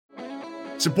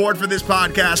Support for this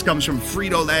podcast comes from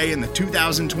Frito-Lay and the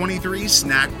 2023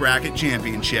 Snack Bracket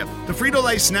Championship. The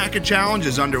Frito-Lay Snack-A Challenge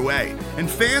is underway, and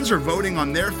fans are voting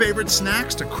on their favorite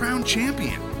snacks to crown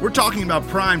champion. We're talking about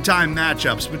prime-time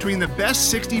matchups between the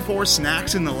best 64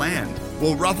 snacks in the land.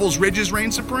 Will Ruffles Ridges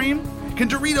reign supreme? Can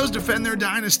Doritos defend their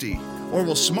dynasty? Or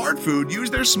will Smart Food use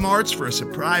their smarts for a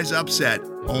surprise upset?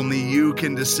 Only you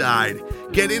can decide.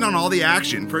 Get in on all the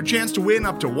action for a chance to win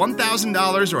up to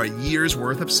 $1,000 or a year's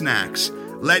worth of snacks.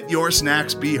 Let your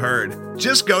snacks be heard.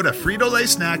 Just go to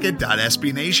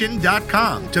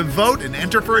fritolaysnacket.sbnation.com to vote and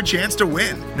enter for a chance to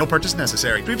win. No purchase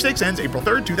necessary. Sweepstakes ends April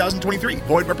 3rd, 2023.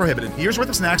 Void where prohibited. Year's worth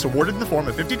of snacks awarded in the form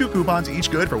of 52 coupons, each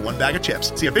good for one bag of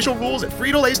chips. See official rules at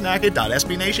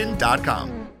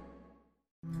fritolaysnacket.sbnation.com.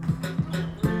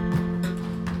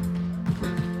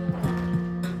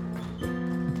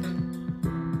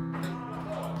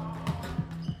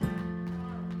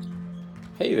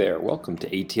 Hey there, welcome to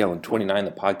ATL and 29,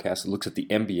 the podcast that looks at the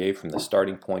NBA from the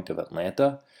starting point of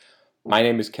Atlanta. My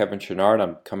name is Kevin Chouinard.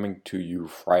 I'm coming to you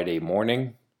Friday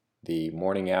morning, the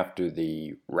morning after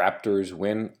the Raptors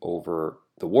win over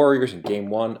the Warriors in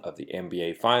Game 1 of the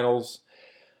NBA Finals.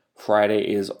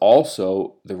 Friday is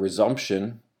also the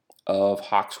resumption of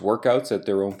Hawks workouts at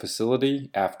their own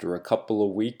facility after a couple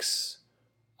of weeks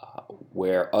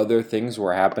where other things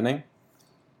were happening.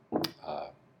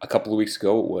 A couple of weeks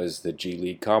ago, it was the G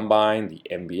League Combine, the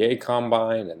NBA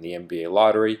Combine, and the NBA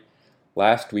Lottery.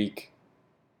 Last week,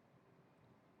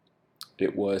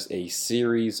 it was a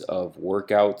series of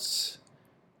workouts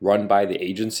run by the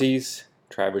agencies.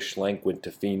 Travis Schlenk went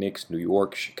to Phoenix, New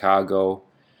York, Chicago,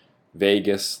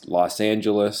 Vegas, Los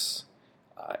Angeles.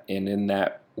 And in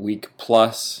that week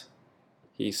plus,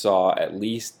 he saw at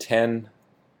least 10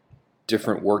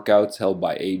 different workouts held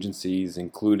by agencies,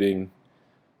 including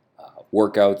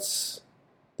workouts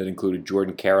that included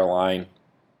Jordan Caroline,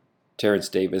 Terence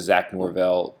Davis, Zach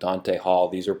Norvell, Donta Hall.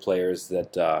 These are players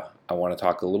that I want to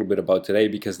talk a little bit about today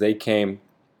because they came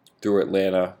through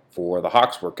Atlanta for the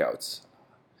Hawks workouts.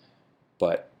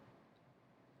 But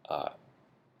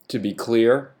to be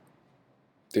clear,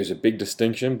 there's a big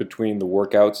distinction between the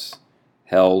workouts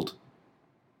held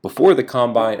before the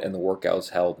Combine and the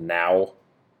workouts held now.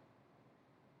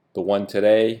 The one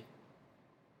today,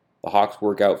 the Hawks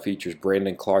workout features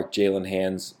Brandon Clark, Jalen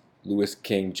Hands, Lewis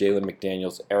King, Jalen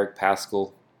McDaniels, Eric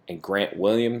Paschall, and Grant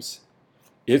Williams.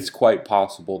 It's quite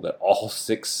possible that all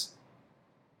 6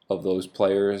 of those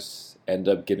players end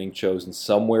up getting chosen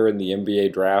somewhere in the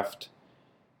NBA draft.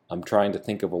 I'm trying to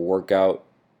think of a workout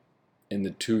in the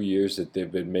 2 years that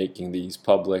they've been making these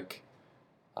public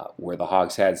where the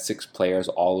Hawks had 6 players,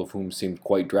 all of whom seemed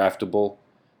quite draftable.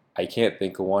 I can't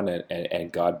think of one,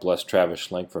 and God bless Travis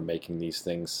Schlenk for making these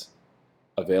things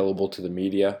available to the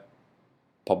media,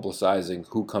 publicizing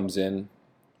who comes in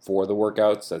for the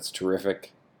workouts. That's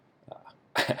terrific.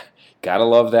 Gotta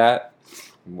love that.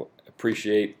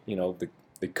 Appreciate,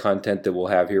 the content that we'll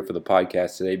have here for the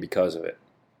podcast today because of it.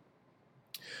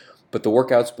 But the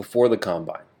workouts before the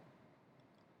Combine,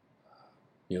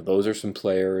 those are some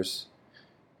players,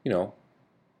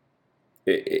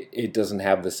 it doesn't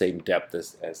have the same depth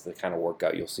as the kind of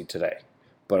workout you'll see today.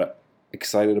 But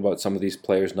excited about some of these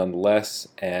players nonetheless,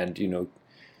 and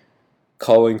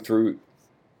culling through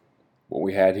what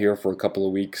we had here for a couple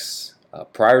of weeks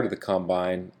prior to the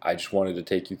Combine. I just wanted to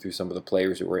take you through some of the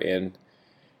players that were in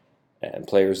and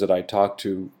players that I talked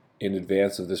to in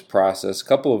advance of this process, a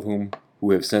couple of whom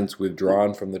who have since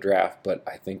withdrawn from the draft, but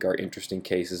I think are interesting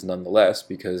cases nonetheless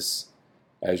because,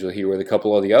 as you'll hear with a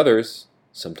couple of the others,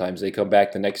 sometimes they come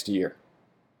back the next year.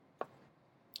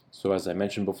 So as I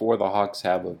mentioned before, the Hawks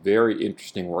have a very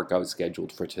interesting workout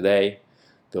scheduled for today.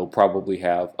 They'll probably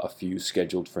have a few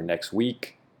scheduled for next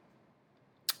week.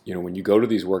 When you go to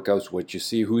these workouts, what you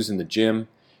see, who's in the gym,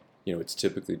 it's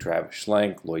typically Travis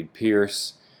Schlenk, Lloyd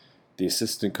Pierce, the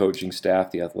assistant coaching staff,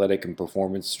 the athletic and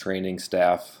performance training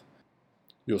staff.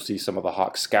 You'll see some of the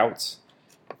Hawks scouts,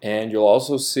 and you'll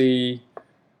also see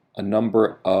a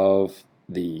number of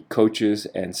the coaches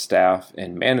and staff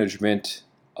and management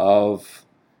of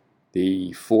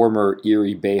the former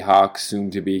Erie Bayhawks,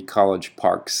 soon-to-be College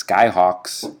Park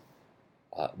Skyhawks.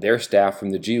 Their staff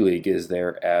from the G League is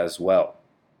there as well.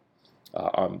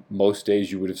 On most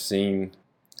days you would have seen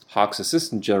Hawks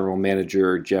assistant general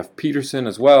manager Jeff Peterson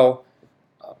as well,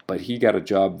 but he got a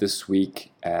job this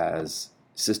week as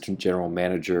assistant general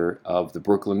manager of the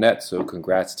Brooklyn Nets, so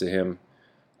congrats to him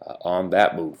on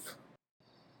that move.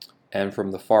 And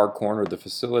from the far corner of the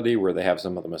facility where they have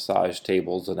some of the massage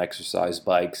tables and exercise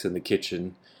bikes in the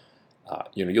kitchen,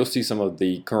 you'll see some of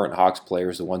the current Hawks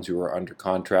players, the ones who are under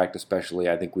contract especially.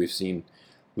 I think we've seen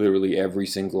literally every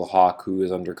single Hawk who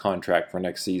is under contract for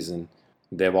next season,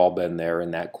 they've all been there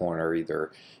in that corner,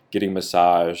 either getting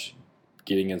massage,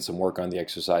 getting in some work on the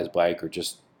exercise bike, or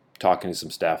just talking to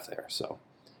some staff there. So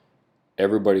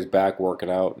everybody's back working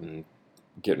out and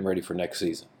getting ready for next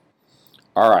season.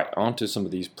 All right, on to some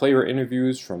of these player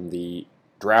interviews from the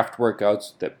draft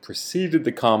workouts that preceded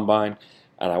the combine.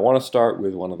 And I want to start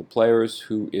with one of the players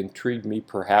who intrigued me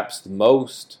perhaps the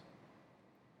most,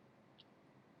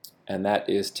 and that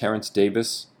is Terence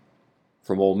Davis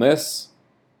from Ole Miss.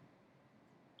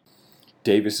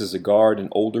 Davis is a guard, an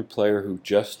older player who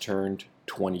just turned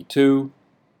 22.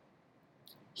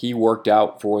 He worked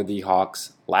out for the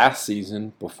Hawks last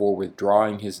season before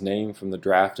withdrawing his name from the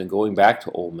draft and going back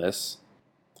to Ole Miss.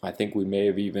 I think we may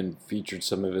have even featured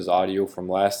some of his audio from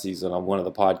last season on one of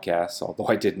the podcasts, although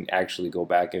I didn't actually go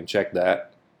back and check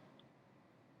that.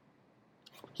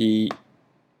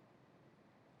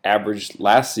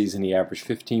 Last season he averaged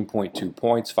 15.2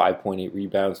 points, 5.8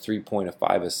 rebounds,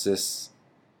 3.5 assists,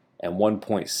 and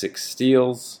 1.6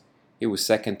 steals. He was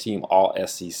second team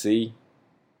All-SEC.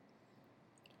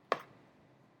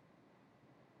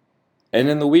 And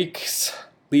in the weeks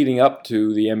leading up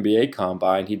to the NBA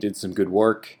Combine, he did some good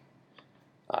work.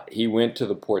 He went to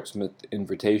the Portsmouth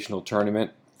Invitational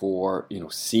Tournament for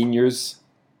seniors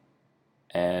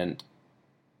and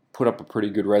put up a pretty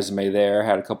good resume there.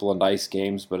 Had a couple of nice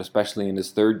games, but especially in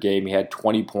his third game, he had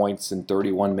 20 points in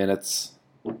 31 minutes,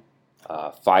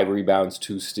 5 rebounds,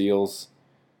 2 steals.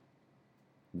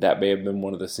 That may have been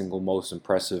one of the single most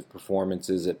impressive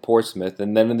performances at Portsmouth.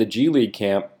 And then in the G League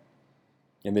camp,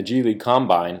 in the G League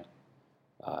Combine,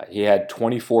 he had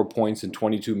 24 points in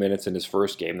 22 minutes in his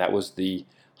first game. That was the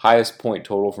highest point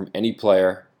total from any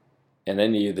player in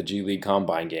any of the G League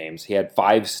Combine games. He had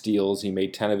 5 steals. He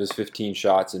made 10 of his 15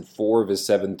 shots and 4 of his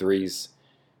 7 threes.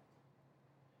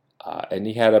 And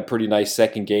he had a pretty nice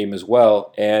second game as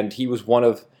well. And he was one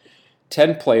of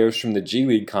 10 players from the G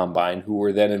League Combine who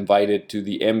were then invited to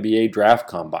the NBA Draft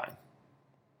Combine.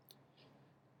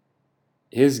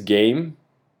 His game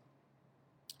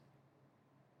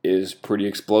is pretty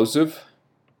explosive.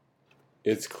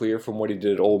 It's clear from what he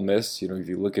did at Ole Miss. If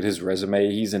you look at his resume,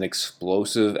 he's an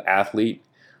explosive athlete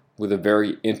with a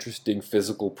very interesting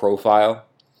physical profile.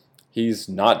 He's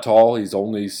not tall. He's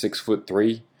only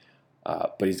 6'3",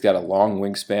 but he's got a long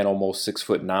wingspan, almost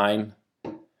 6'9".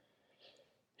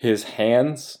 His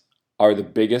hands are the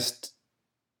biggest.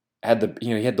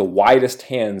 He had the widest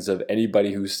hands of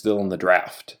anybody who's still in the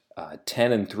draft.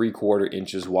 10 3/4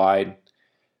 inches wide.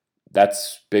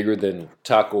 That's bigger than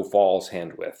Taco Fall's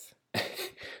hand width.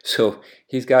 So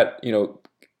he's got,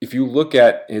 if you look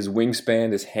at his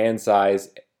wingspan, his hand size,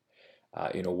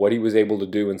 what he was able to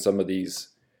do in some of these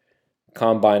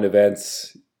combine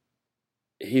events,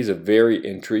 he's a very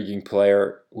intriguing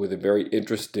player with a very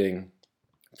interesting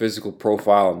physical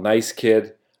profile. Nice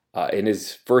kid. In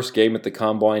his first game at the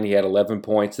Combine, he had 11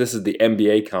 points. This is the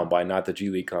NBA Combine, not the G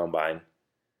League Combine.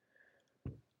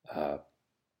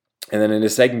 And then in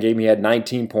his second game, he had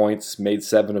 19 points, made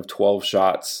 7 of 12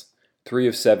 shots, 3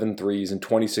 of 7 threes in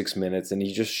 26 minutes, and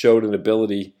he just showed an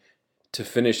ability to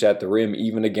finish at the rim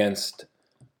even against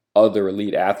other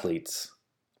elite athletes,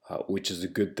 which is a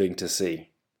good thing to see.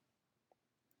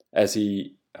 As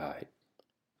he's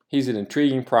an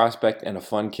intriguing prospect and a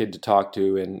fun kid to talk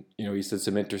to, and he said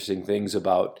some interesting things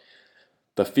about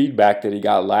the feedback that he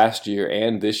got last year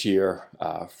and this year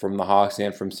from the Hawks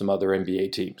and from some other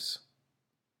NBA teams.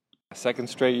 Second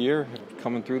straight year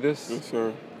coming through this. Yes,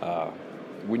 sir.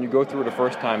 When you go through it the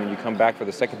first time and you come back for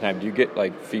the second time, do you get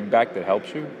feedback that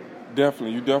helps you?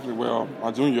 Definitely, you definitely will.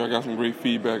 My junior year, I got some great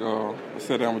feedback. I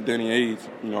sat down with Danny Aids,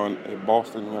 at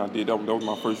Boston when I did that. That was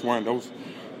my first one. That was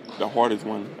the hardest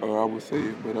one, I would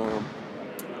say. But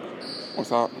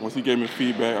once he gave me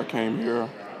feedback, I came here,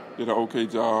 did an okay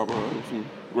job. With some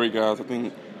great guys. I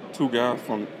think 2 guys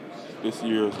from this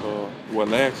year's,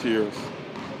 last year's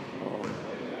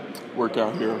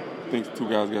workout here. I think 2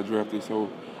 guys got drafted, so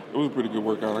it was a pretty good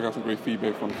workout. I got some great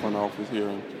feedback from the front office here,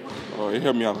 and it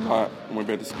helped me out a lot. I went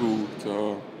back to school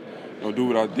to do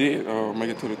what I did, make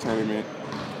it to the tournament,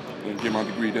 and get my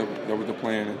degree. That was the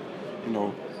plan, and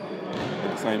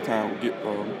at the same time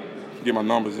get my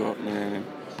numbers up, man.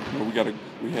 And we got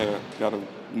a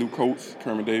new coach,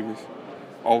 Terence Davis.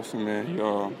 Awesome, man.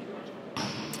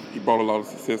 He brought a lot of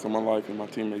success in my life and my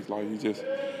teammates' life. He just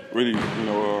really,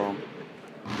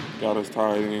 got us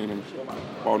tied in and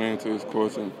bought into his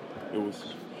course, and it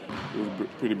was a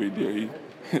pretty big deal.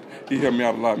 He helped me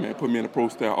out a lot, man. Put me in a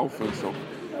pro-style offense, so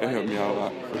that helped me out a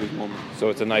lot for this moment. So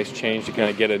it's a nice change to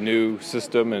kind of get a new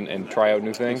system and try out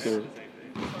new things? Yes, sir.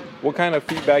 What kind of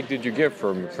feedback did you get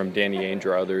from Danny Ainge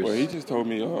or others? Well, he just told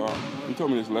me. He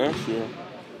told me this last year.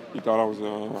 He thought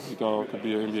I could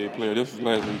be an NBA player. This was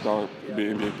last year. He thought I could be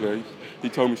an NBA player. He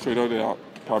told me straight up that I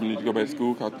probably need to go back to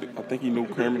school. Cause I think he knew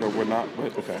Kermit or whatnot.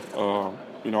 But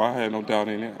I had no doubt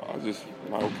in it. I was just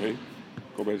like, okay,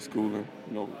 go back to school and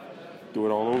do it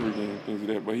all over again, things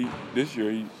like that. But this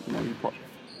year he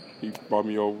brought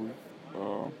me over.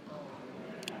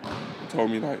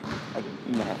 Told me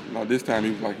this time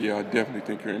he was like, yeah, I definitely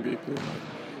think you're an NBA player.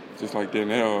 Just like that,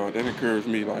 that encouraged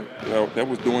me. That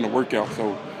was doing the workout,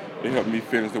 so it helped me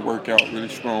finish the workout really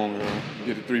strong.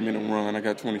 Get a 3-minute run. I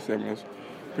got 27. That's a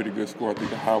pretty good score. I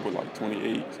think the high was like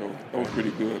 28, so that was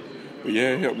pretty good. But yeah,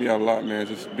 it helped me out a lot, man.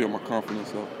 Just build my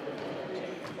confidence up.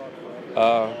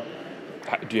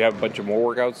 Do you have a bunch of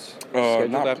more workouts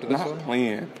scheduled after this one? Not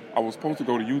planned. I was supposed to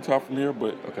go to Utah from here,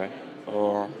 but okay.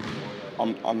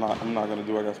 I'm not gonna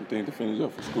do. I got some things to finish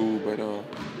up for school, but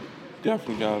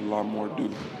definitely got a lot more to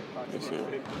do. Yes, sir.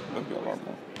 Definitely got a lot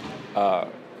more.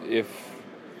 If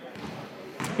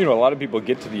a lot of people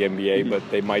get to the NBA, but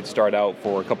they might start out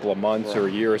for a couple of months or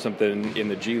a year or something in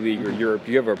the G League or Europe.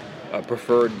 Do you have a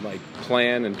preferred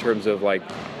plan in terms of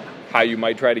how you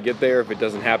might try to get there if it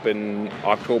doesn't happen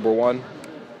October 1?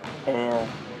 I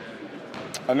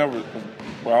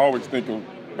always think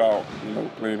about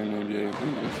playing in the NBA and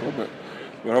things like that. But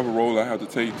whatever role I have to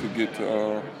take to get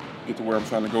to where I'm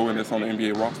trying to go, and that's on the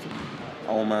NBA roster, I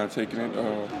don't mind taking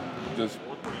it. Just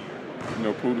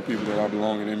prove to people that I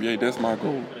belong in the NBA. That's my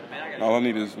goal. All I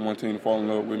need is one team to fall in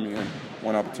love with me and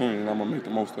one opportunity, and I'm gonna make the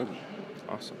most of it.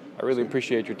 Awesome. I really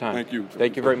appreciate your time. Thank you.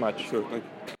 Thank you very much. Sure. Thank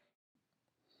you.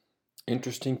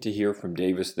 Interesting to hear from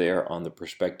Davis there on the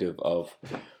perspective of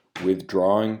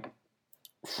withdrawing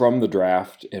from the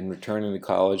draft and returning to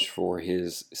college for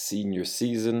his senior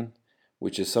season,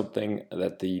 which is something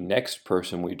that the next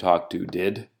person we talked to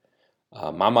did.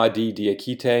 Mamadi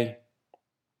Diakite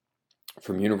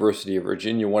from University of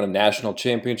Virginia won a national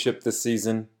championship this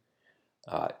season.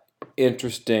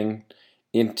 Interesting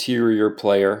interior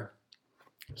player.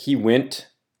 He went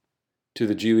to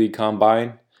the G League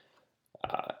Combine,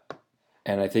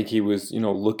 and I think he was,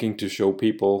 looking to show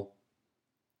people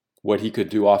what he could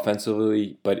do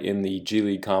offensively. But in the G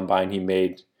League Combine, he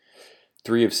made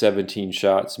 3 of 17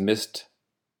 shots, missed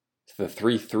the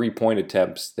 3 3-point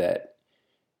attempts that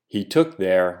he took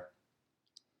there.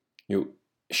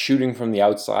 Shooting from the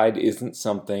outside isn't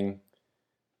something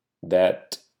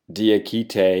that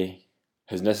Diakite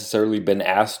has necessarily been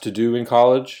asked to do in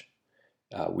college.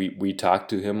 We talked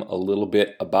to him a little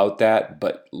bit about that,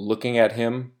 but looking at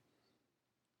him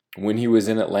when he was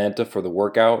in Atlanta for the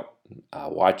workout,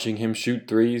 watching him shoot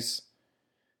threes,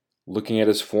 looking at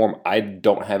his form, I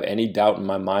don't have any doubt in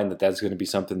my mind that that's going to be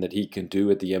something that he can do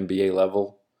at the NBA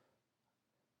level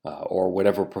or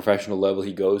whatever professional level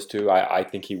he goes to. I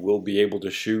think he will be able to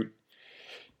shoot.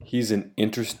 He's an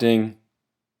interesting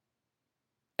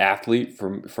athlete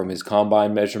from his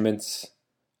combine measurements.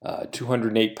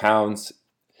 208 pounds.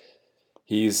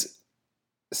 He's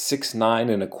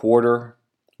 6'9" and a quarter.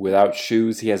 Without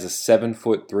shoes, he has a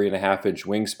 7-foot 3.5-inch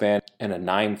wingspan and a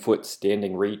 9-foot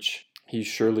standing reach. He's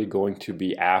surely going to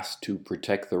be asked to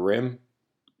protect the rim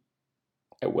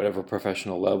at whatever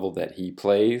professional level that he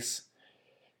plays.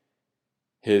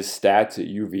 His stats at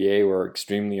UVA were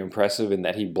extremely impressive in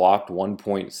that he blocked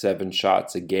 1.7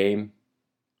 shots a game.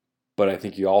 But I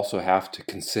think you also have to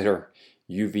consider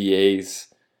UVA's,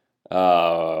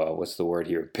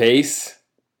 pace.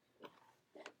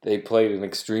 They played an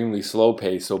extremely slow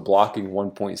pace, so blocking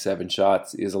 1.7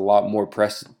 shots is a lot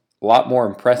more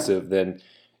impressive than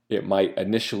it might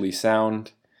initially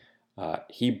sound.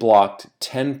 He blocked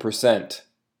 10%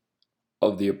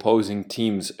 of the opposing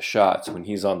team's shots when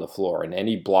he's on the floor, and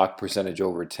any block percentage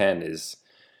over 10 is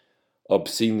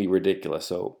obscenely ridiculous.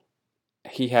 So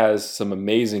he has some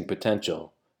amazing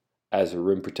potential as a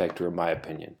rim protector, in my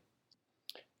opinion.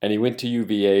 And he went to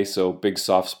UVA, so big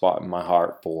soft spot in my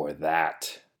heart for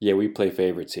that. Yeah, we play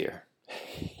favorites here.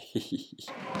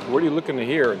 What are you looking to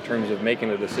hear in terms of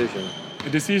making a decision? A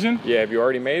decision? Yeah, have you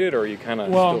already made it, or are you kind of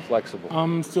still flexible?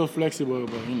 I'm still flexible,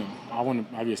 but I want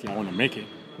to make it.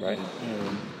 Right.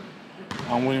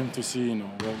 I'm willing to see,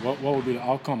 what will be the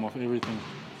outcome of everything,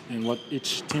 and what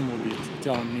each team will be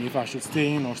telling me if I should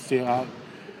stay in or stay out.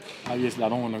 Obviously, I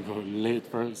don't want to go late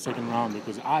for second round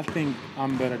because I think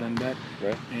I'm better than that,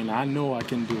 right. And I know I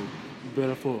can do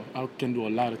better I can do a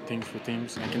lot of things for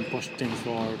teams. I can push things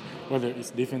forward, whether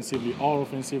it's defensively or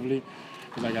offensively,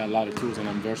 because I got a lot of tools and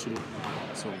I'm versatile.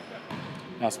 So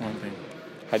that's one thing.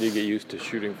 How do you get used to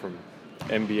shooting from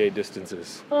NBA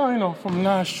distances? Oh, from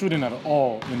not shooting at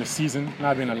all in the season,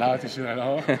 not being allowed to shoot at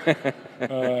all,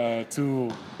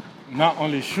 to not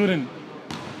only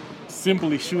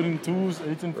simply shooting twos,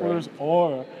 18-footers,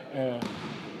 or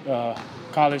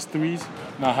college threes.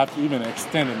 Now I have to even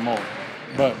extend it more.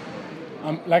 But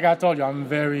like I told you, I'm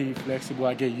very flexible.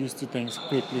 I get used to things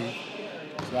quickly.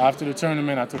 So after the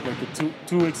tournament, I took like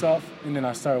two weeks off, and then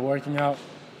I started working out.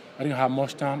 I didn't have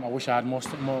much time. I wish I had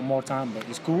more time, but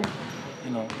it's cool.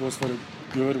 It was for the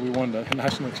good. We won the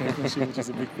national championship, which is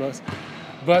a big plus.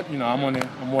 But I'm on it.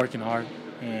 I'm working hard,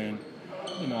 and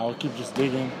I'll keep just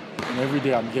digging. And every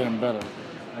day I'm getting better.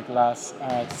 Like last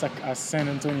at San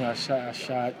Antonio, I shot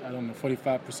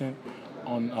 45%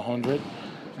 on 100,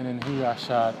 and then here I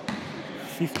shot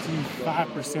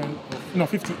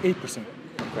 58%.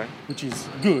 Okay. Which is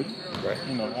good. Right.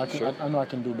 I know I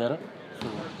can do better. So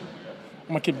I'm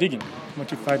gonna keep digging. I'm gonna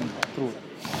keep fighting through it.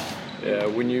 Yeah.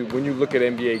 When you look at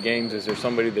NBA games, is there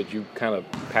somebody that you kind of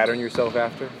pattern yourself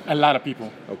after? A lot of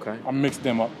people. Okay. I mix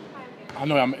them up. I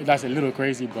know that's a little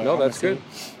crazy, but no, that's good.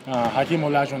 Hakeem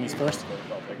Olajuwon is first.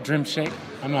 Dream shake.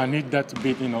 I know I need that to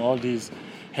beat all these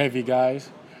heavy guys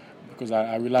because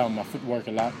I rely on my footwork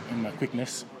a lot and my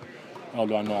quickness.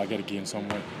 Although I know I gotta gain some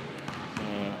weight.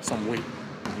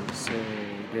 So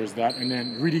there's that, and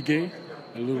then Rudy Gay,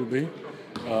 a little bit.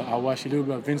 I watched a little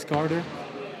bit of Vince Carter,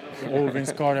 the old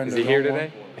Vince Carter. Is he here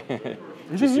today?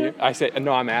 Is he here? I said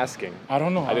no. I'm asking. I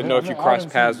don't know. I didn't know if you crossed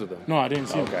paths with him. No, I didn't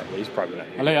see him. Okay, he's probably not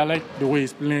here. I like the way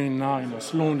he's playing now.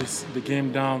 Slowing the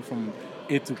game down from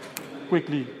A to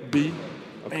quickly B,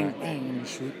 bang, and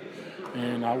shoot.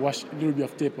 And I watched a little bit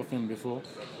of tape of him before,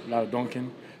 a lot of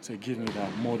dunking. So it gives me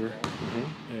that motor.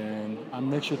 Mm-hmm. And I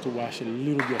make sure to watch a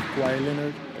little bit of Kawhi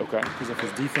Leonard because of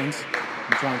his defense.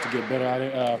 I'm trying to get better at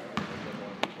it.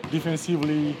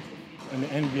 Defensively, in the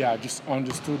NBA, I just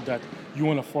understood that you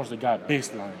want to force the guy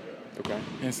baseline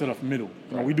instead of middle.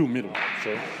 We do middle.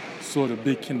 Sure. So the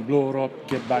big can blow it up,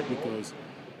 get back because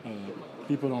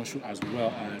people don't shoot as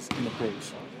well as in the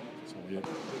pros. So,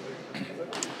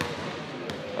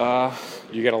 yeah.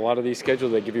 You get a lot of these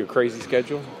schedules. They give you a crazy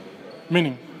schedule?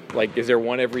 Meaning? Like, is there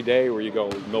one every day where you go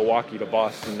Milwaukee to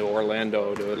Boston to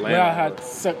Orlando to Atlanta? Yeah, I had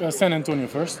San Antonio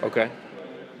first. Okay.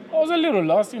 I was a little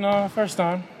lost, first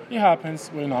time. It happens.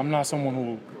 But, I'm not someone who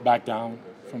will back down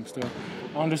from stuff.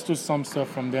 I understood some stuff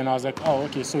from then. I was like, oh,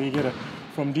 okay, so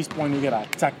from this point, you got to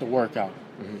attack the workout.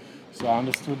 Mm-hmm. So I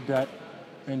understood that.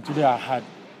 And today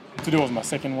was my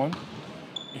second one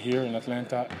here in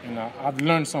Atlanta. And I've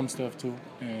learned some stuff too.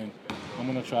 And I'm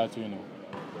going to try to,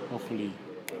 hopefully,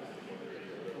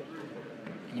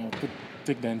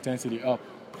 take the intensity up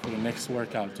for the next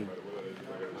workout too.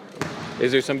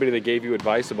 Is there somebody that gave you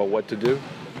advice about what to do?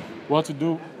 What to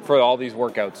do? For all these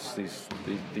workouts, these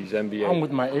NBA? I'm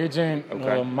with my agent,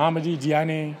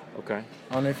 Mamadi. Okay.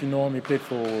 I don't know if you know him. He played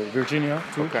for Virginia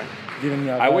too. Okay. Giving me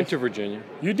advice. I went to Virginia.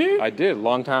 You did? I did, a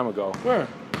long time ago. Where?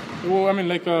 Well, I mean,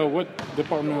 what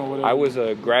department or whatever? I was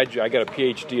a graduate. I got a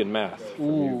PhD in math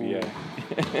from UVA.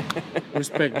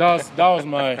 Respect. That was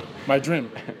my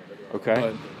dream. Okay.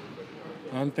 But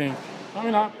I don't think.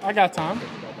 I got time.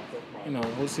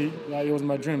 We'll see. It was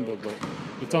my dream, but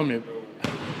they told me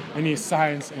I need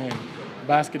science and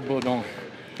basketball don't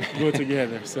go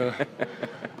together. So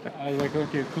I was like,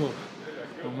 okay, cool.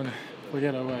 I'm gonna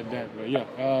forget about that. But yeah,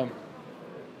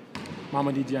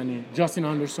 Mamadi Diani, Justin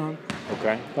Anderson.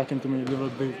 Okay. Talking to me a little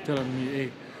bit, telling me,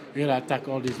 hey, you gotta attack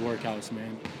all these workouts,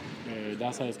 man.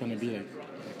 That's how it's gonna be like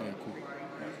cool.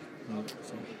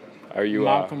 So, are you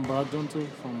Malcolm Brogdon too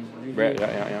from UVA?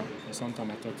 Yeah.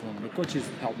 Sometimes I talk to him. The coaches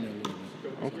help me a little bit.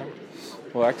 Okay.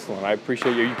 Well, excellent. I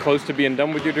appreciate you. Are you close to being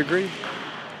done with your degree?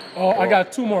 Oh, I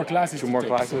got 2 more classes. Two more take.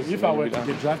 classes. So if I were to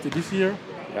get drafted this year,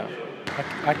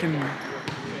 I can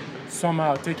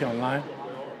somehow take it online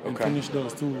and finish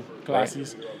those 2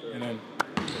 classes, and then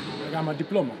I got my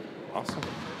diploma. Awesome.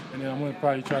 And then I'm gonna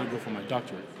probably try to go for my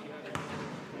doctorate.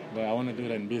 But I want to do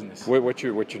that in business. What's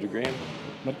your degree in?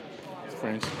 But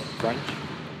French. French?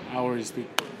 I already speak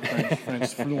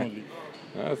French fluently.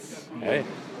 Hey,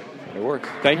 it works.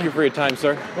 Thank you for your time,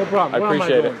 sir. No problem. I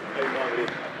appreciate it.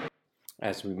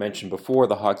 As we mentioned before,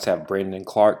 the Hawks have Brandon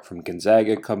Clark from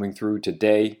Gonzaga coming through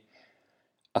today.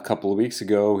 A couple of weeks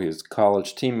ago, his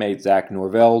college teammate Zach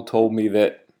Norvell told me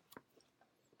that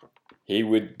he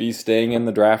would be staying in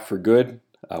the draft for good.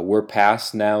 We're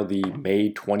past now the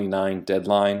May 29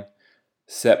 deadline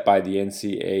set by the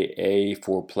NCAA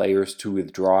for players to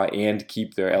withdraw and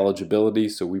keep their eligibility,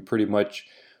 so we pretty much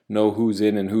know who's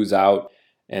in and who's out.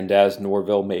 And as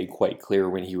Norvell made quite clear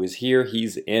when he was here,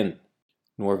 he's in.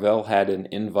 Norvell had an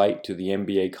invite to the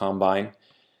NBA Combine.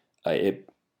 It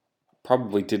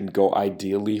probably didn't go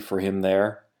ideally for him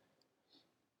there.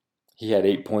 He had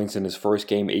 8 points in his first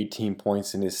game, 18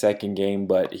 points in his second game,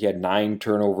 but he had 9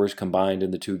 turnovers combined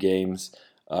in the 2 games.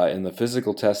 In the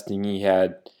physical testing, he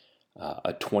had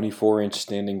a 24-inch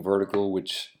standing vertical,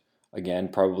 which, again,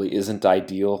 probably isn't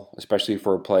ideal, especially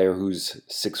for a player who's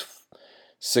 6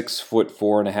 foot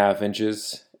 4.5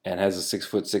 inches and has a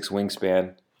 6'6"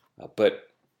 wingspan. But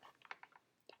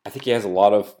I think he has a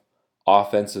lot of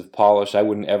offensive polish. I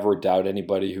wouldn't ever doubt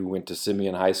anybody who went to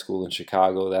Simeon High School in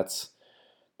Chicago. That's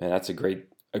a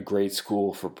great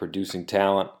school for producing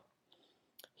talent.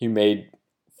 He made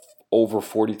over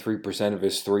 43% of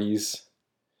his threes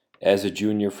as a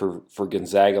junior for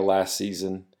Gonzaga last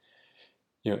season.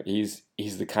 He's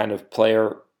the kind of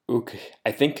player who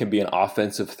I think can be an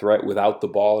offensive threat without the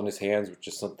ball in his hands, which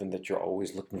is something that you're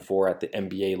always looking for at the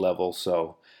NBA level.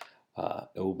 So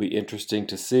it will be interesting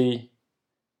to see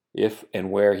if and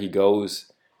where he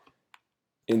goes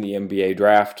in the NBA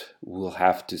draft. We'll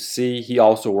have to see. He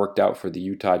also worked out for the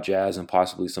Utah Jazz and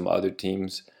possibly some other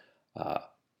teams.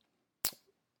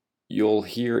 You'll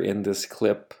hear in this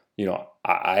clip,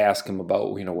 I ask him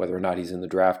about, whether or not he's in the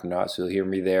draft or not, so you'll hear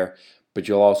me there. But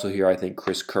you'll also hear, I think,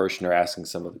 Chris Kirschner asking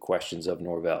some of the questions of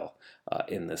Norvell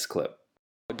in this clip.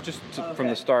 From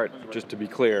the start, just to be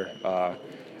clear,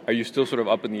 are you still sort of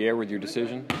up in the air with your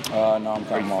decision? No, I'm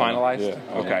kind of finalized?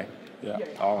 Yeah. Okay. Yeah.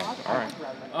 Oh,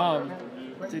 all right.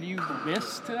 Did you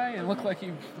miss today? It looked like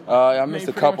you. I missed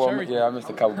a couple. Everything. I missed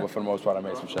a couple, but for the most part, I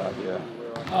made some shots. Yeah.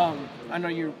 I know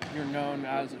you're known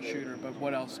as a shooter, but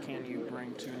what else can you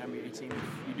bring to an NBA team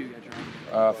if you do get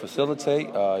drafted? Facilitate.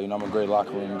 I'm a great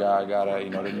locker room guy. Guy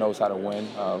that that knows how to win.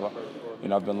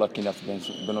 I've been lucky enough to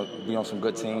be on some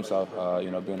good teams. So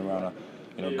being around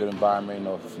a good environment.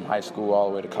 From high school all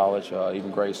the way to college,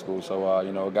 even grade school. So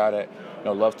a guy that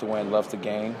loves to win, loves to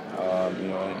game.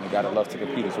 And a guy that loves to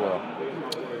compete as well.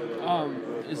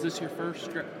 Is this your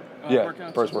first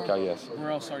workout? First workout, yes.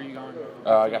 Where else are you going?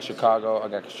 I got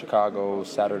Chicago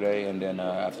Saturday, and then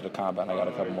after the combine, I got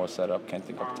a couple more set up. Can't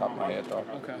think off the top of my head, though.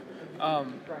 Okay.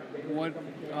 What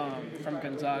from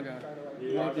Gonzaga?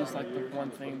 What is like the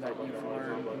one thing that you've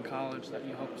learned in college that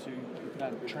you hope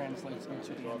that translates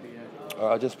into the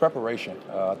NBA? Just preparation.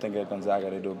 I think at Gonzaga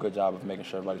they do a good job of making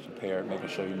sure everybody's prepared, making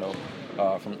sure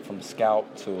from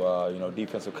scout to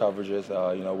defensive coverages.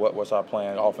 What's our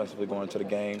plan offensively going into the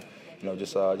game.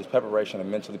 Just preparation and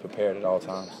mentally prepared at all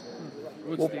times.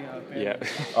 What's the yeah.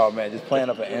 Oh man, just playing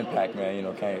up an impact, man.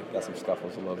 Got some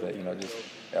scuffles a little bit. Just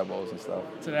elbows and stuff.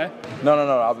 Today?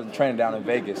 No. I've been training down in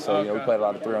Vegas, so we played a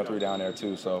lot of 3-on-3 down there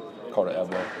too. So caught an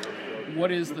elbow. What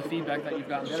is the feedback that you've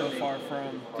gotten so far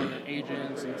from the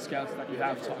agents and scouts that you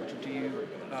have talked to?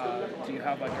 Do you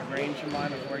have like a range in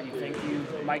mind of where you think you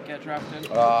might get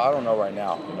drafted? I don't know right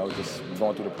now. Just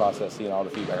going through the process, seeing all the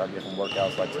feedback I get from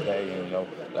workouts like today, and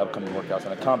the upcoming workouts,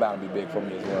 and the combine will be big for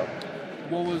me as well.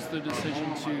 What was the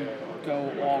decision to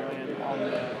go all in on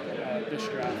this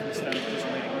draft instead of just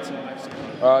waiting until next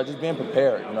year? Just being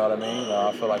prepared. You know what I mean?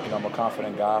 I feel like I'm a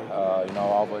confident guy.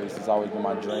 It's always been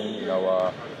my dream.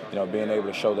 Being able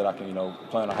to show that I can,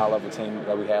 play on a high-level team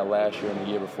that we had last year and the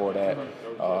year before that.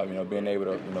 Being able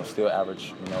to, still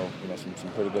average,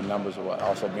 some pretty good numbers.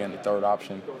 Also being the third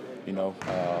option,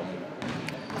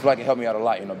 I feel like it helped me out a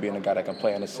lot, being a guy that can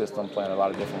play in the system, playing a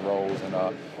lot of different roles, and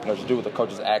just do what the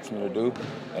coaches ask me to do.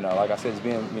 And like I said, just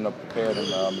being prepared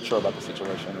and mature about the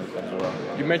situation as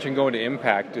well. You mentioned going to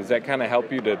Impact. Does that kind of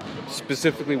help you to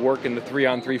specifically work in the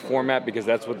 3-on-3 format because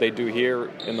that's what they do here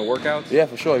in the workouts? Yeah,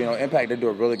 for sure. Impact, they do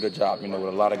a really good job. With a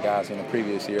lot of guys in the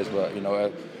previous years, but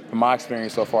from my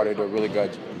experience so far, they do a really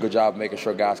good job of making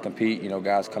sure guys compete.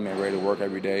 Guys come in ready to work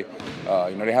every day.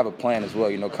 They have a plan as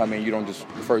well. Come in, you don't just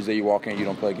the first day you walk in, you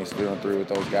don't play against 3-on-3 with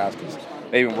those guys because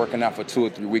they've been working out for 2 or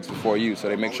 3 weeks before you. So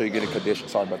they make sure you get in condition.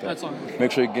 Sorry about that. That's all.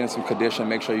 Make sure you get in some condition.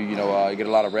 Make sure you get a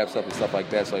lot of reps up and stuff like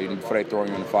that. So before they throw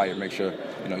you in the fire, make sure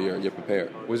you're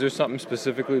prepared. Was there something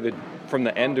specifically that from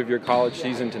the end of your college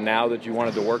season to now that you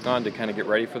wanted to work on to kind of get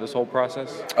ready for this whole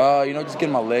process? Just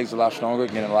getting my legs a lot stronger,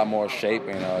 getting a lot more shape,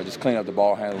 and just cleaning up the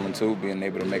ball handling too, being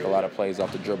able to make a lot of plays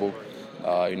off the dribble.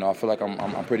 I feel like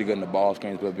I'm pretty good in the ball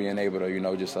screens, but being able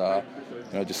to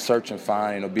just search and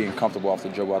find, being comfortable off the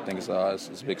dribble, I think it's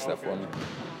a big step for me.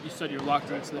 You said you're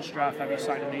locked into this draft. Have you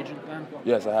signed an agent then?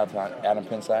 Yes, I have. Adam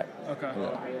Pensack. Okay.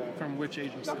 Yeah. From which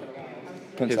agency?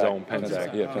 Pensack. His own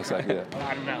Pensack. Yeah, Pensack, yeah.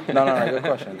 I don't know. No, good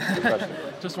question.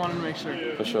 Just wanted to make sure.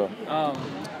 For sure.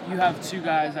 You have 2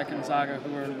 guys at Gonzaga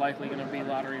who are likely going to be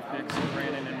lottery picks,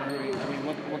 Brandon and Rui. I mean,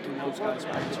 what can those guys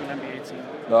bring to an NBA team?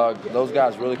 Those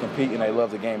guys really compete and they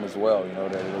love the game as well.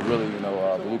 They're really,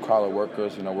 blue-collar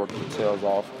workers, working their tails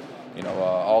off.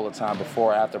 all the time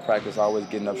before, after practice, always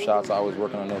getting up shots, always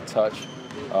working on their touch.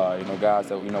 Guys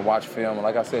that, watch film. And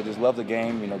like I said, just love the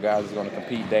game. Guys are going to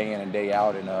compete day in and day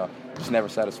out and just never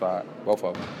satisfied, both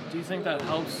of them. Do you think that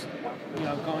helps,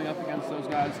 going up against those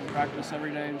guys in practice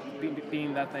every day,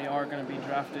 being that they are going to be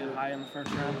drafted high in the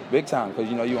first round? Big time, because,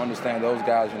 you understand those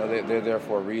guys, they're there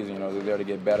for a reason. They're there to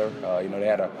get better. They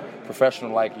had a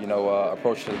professional-like,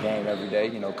 approach to the game every day.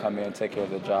 Come in, take care of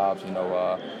their jobs. They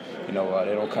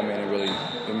don't come in and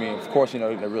really, of course,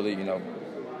 they're really,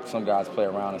 some guys play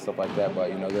around and stuff like that, but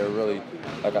they're really,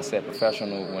 like I said,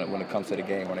 professional when it comes to the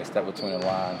game. When they step between the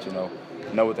lines,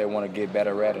 know what they want to get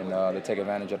better at, and they take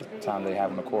advantage of the time they have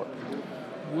on the court.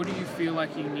 What do you feel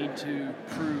like you need to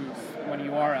prove when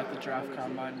you are at the draft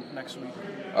combine next week?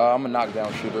 I'm a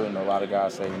knockdown shooter, and a lot of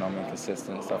guys say I'm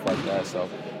inconsistent and stuff like that. So,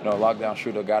 a lockdown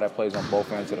shooter, a guy that plays on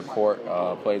both ends of the court,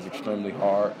 plays extremely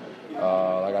hard.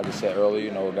 Like I just said earlier,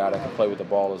 a guy that can play with the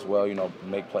ball as well,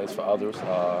 make plays for others.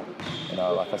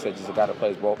 Like I said, just a guy that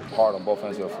plays hard on both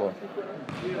ends of the floor.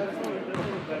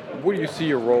 What do you see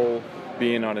your role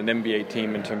being on an NBA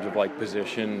team in terms of like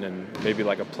position and maybe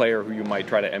like a player who you might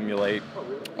try to emulate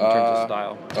in terms of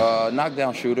style?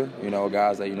 Knockdown shooter,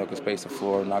 guys that can space the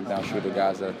floor. Knockdown shooter,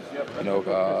 guys that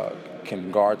can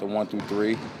guard the 1 through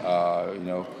 3.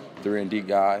 3 and D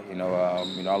guy.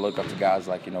 I look up to guys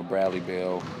like Bradley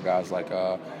Beal, guys like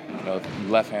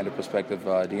left-handed perspective,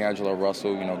 D'Angelo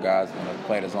Russell. Guys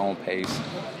playing his own pace.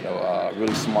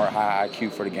 Really smart, high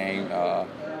IQ for the game.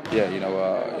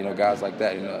 Guys like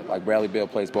that. Like Bradley Beal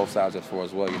plays both sides of the floor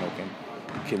as well.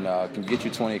 Can get you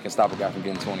 20, can stop a guy from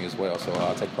getting 20 as well. So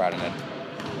I take pride in that.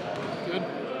 Good.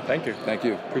 Thank you. Thank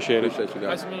you. Appreciate it. You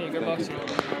guys. Nice meeting you. Good luck to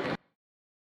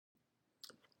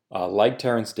you. Like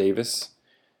Terence Davis,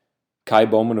 Ky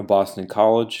Bowman of Boston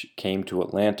College came to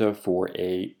Atlanta for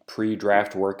a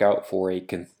pre-draft workout for a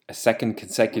second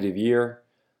consecutive year.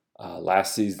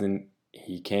 Last season,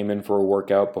 he came in for a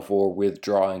workout before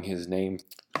withdrawing his name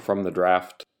from the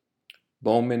draft.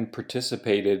 Bowman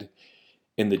participated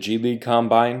in the G League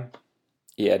Combine.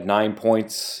 He had 9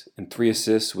 points and 3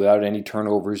 assists without any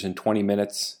turnovers in 20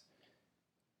 minutes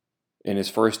in his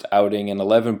first outing, and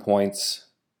 11 points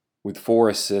with 4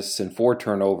 assists and 4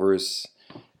 turnovers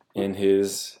in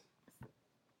his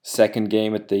second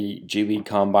game at the G League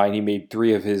Combine. He made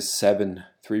 3 of his 7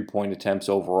 3-point attempts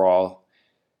overall.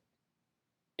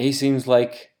 He seems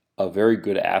like a very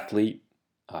good athlete.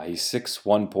 He's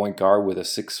 6'1" point guard with a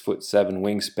 6'7"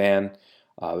 wingspan.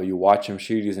 You watch him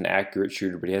shoot, he's an accurate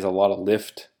shooter, but he has a lot of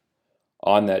lift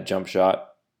on that jump shot.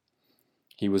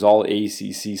 He was all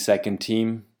ACC second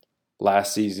team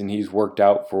last season. He's worked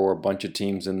out for a bunch of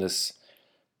teams in this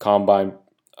combine,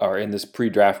 or in this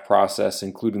pre-draft process,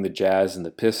 including the Jazz and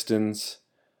the Pistons.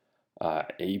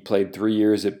 He played 3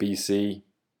 years at BC,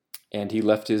 and he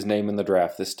left his name in the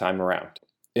draft this time around.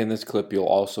 In this clip, you'll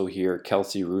also hear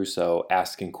Kelsey Russo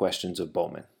asking questions of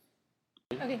Bowman.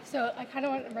 Okay, so I kind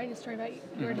of want to write a story about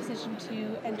your decision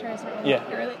to enter as an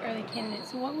early candidate.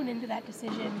 So what went into that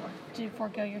decision to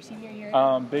forego your senior year?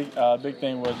 Big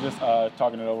thing was just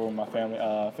talking it over with my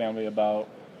family about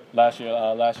last year.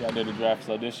 Last year I did a draft,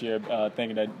 so this year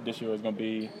thinking that this year was going to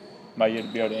be my year to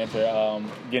be able to enter.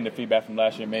 Getting the feedback from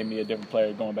last year made me a different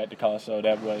player going back to college. So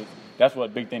that's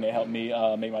what big thing that helped me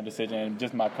make my decision, and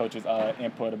just my coach's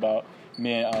input about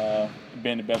me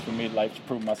being the best for me to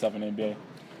prove myself in the NBA.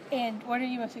 And what are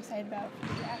you most excited about for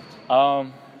the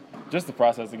draft? Just the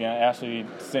process again. Actually,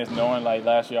 since knowing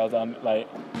last year I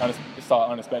was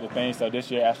saw unexpected things, so this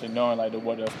year actually knowing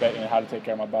what to expect and how to take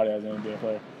care of my body as an NBA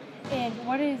player. And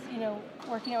what is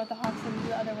working out with the Hawks and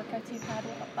the other workouts you've had?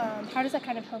 How does that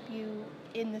kind of help you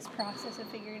in this process of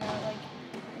figuring out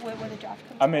where the draft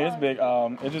comes from? It's big.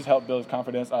 It just helps build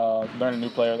confidence. Learning new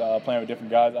players, playing with different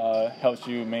guys helps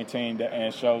you maintain that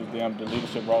and shows them the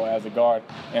leadership role as a guard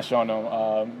and showing them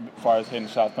as far as hitting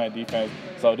shots, playing defense.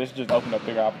 So this just opened up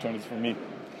bigger opportunities for me.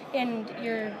 And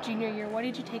your junior year, what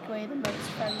did you take away the most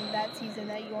from that season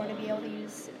that you want to be able to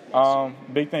use?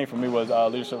 Big thing for me was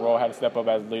leadership role. I had to step up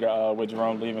as a leader with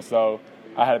Jerome leaving, so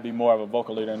I had to be more of a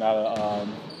vocal leader, not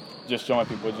just showing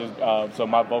people. So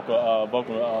my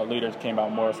vocal leaders came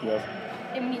out more skills.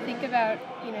 And when you think about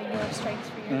your strengths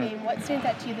for your game, what stands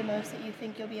out to you the most that you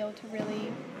think you'll be able to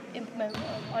really implement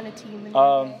on a team?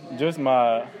 Just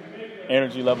my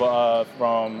energy level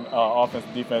from offense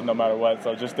to defense, no matter what.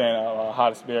 So just staying high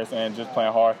of spirits and just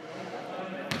playing hard.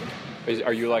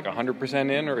 Are you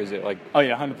 100% in, or is it like? Oh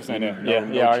yeah, 100% in.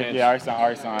 No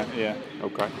already signed. Yeah.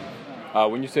 Okay.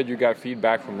 When you said you got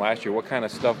feedback from last year, what kind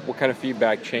of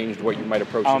feedback changed what you might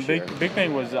approach this year? Big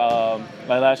thing was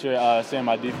last year, seeing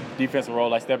my defensive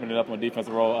role, stepping it up on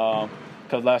defensive role.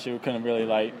 because last year we couldn't really,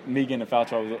 like, me getting in foul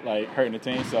trouble was, like, hurting the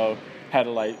team, so had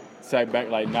to, like, sat back,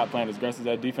 like, not playing as aggressive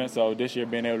as defense. So this year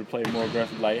being able to play more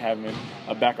aggressive, like having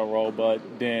a backup role, but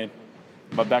then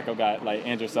my backup got, like,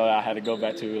 injured, so I had to go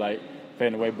back to, like,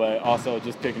 fading away, but also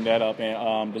just picking that up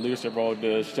and the leadership role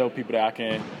to show people that I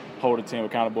can hold the team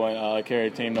accountable and carry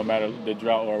the team no matter the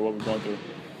drought or what we're going through.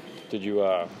 Did you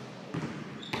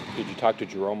talk to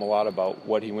Jerome a lot about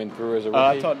what he went through as a rookie?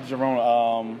 I talked to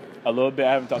Jerome a little bit.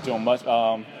 I haven't talked to him much.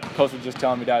 Coach was just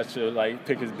telling me that I should, like,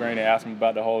 pick his brain and ask him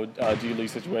about the whole G League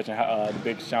situation, the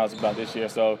big challenge about this year.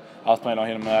 So I was planning on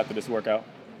hitting him after this workout.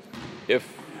 If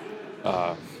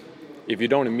you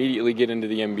don't immediately get into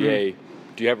the NBA,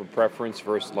 do you have a preference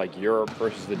versus, like, Europe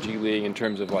versus the G League in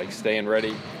terms of, like, staying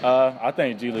ready? I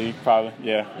think G League probably,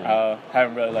 yeah.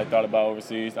 Haven't really, like, thought about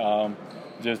overseas.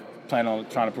 Just plan on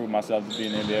trying to prove myself to be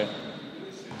in the NBA.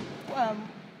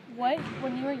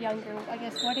 When you were younger, I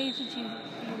guess, what age did you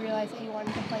realize that you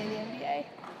wanted to play in the NBA?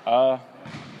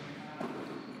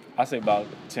 I'd say about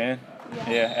 10.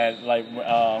 Yeah,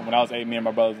 when I was 8, me and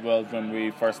my brothers was when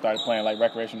we first started playing, like,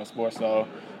 recreational sports. So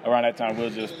around that time, we were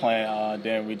just playing.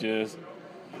 Then we just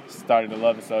started to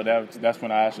love it. So that's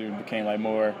when I actually became, like,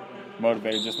 more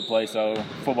motivated just to play. So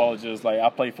football was just, like, I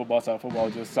played football, so football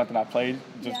was just something I played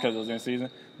just because it was in season.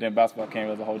 Then basketball came,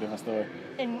 it was a whole different story.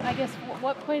 And I guess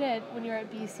what point when you were at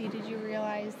BC did you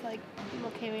realize, like,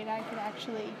 okay, wait, I could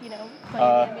actually, play in the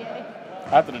NBA?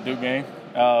 After the Duke game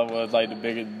was, like, the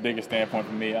biggest standpoint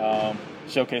for me.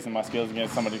 Showcasing my skills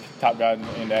against some of the top guys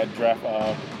in that draft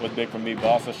was big for me, but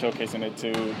also showcasing it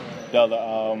to the other,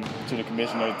 to the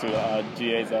commissioner, to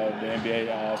GAs of the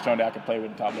NBA, showing that I could play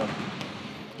with the top level.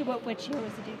 Which year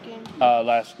was the Duke game?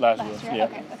 Last year. Yeah.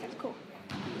 Okay, cool.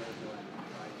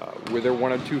 Were there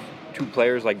one or two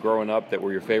players, like, growing up that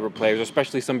were your favorite players,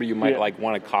 especially somebody you might like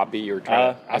want to copy or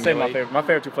try to I say my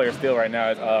favorite 2 players still right now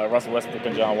is Russell Westbrook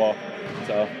and John Wall.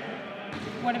 So.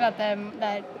 What about them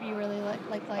that you really like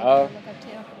and look up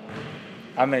to?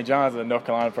 I mean, John's a North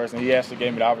Carolina person. He actually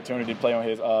gave me the opportunity to play on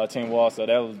his team Wall, so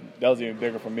that was even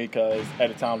bigger for me because at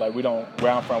the time, like,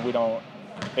 where I'm from,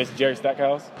 it's Jerry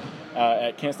Stackhouse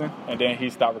at Kinston, and then he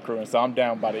stopped recruiting. So I'm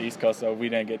down by the East Coast, so we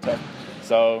didn't get touched.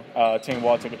 So Team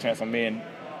Wall took a chance on me, and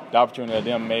the opportunity of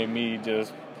them made me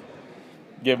just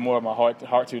give more of my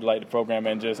heart to, like, the program,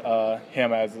 and just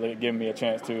him as giving me a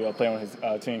chance to play on his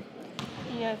team.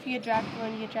 If you get drafted,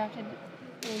 when you get drafted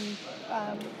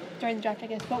during the draft, I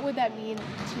guess, what would that mean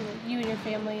to you and your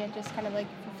family and just kind of, like,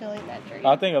 fulfilling that dream?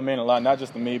 I think it meant a lot, not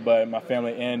just to me, but my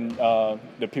family and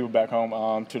the people back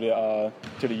home, to the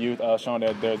youth, showing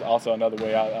that there's also another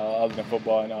way out other than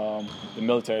football and the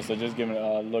military. So just giving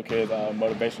little kids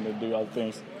motivation to do other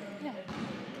things. Yeah.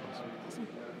 Awesome.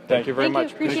 Thank you very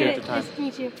much. Appreciate your time. Nice to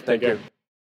meet you. Thank you.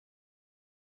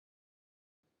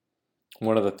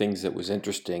 One of the things that was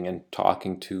interesting in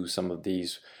talking to some of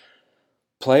these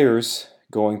players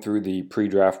going through the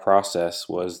pre-draft process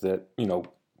was that,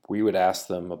 we would ask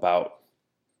them about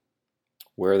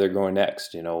where they're going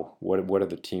next. What are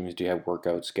the teams do you have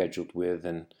workouts scheduled with?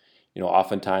 And,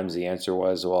 oftentimes the answer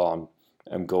was, well,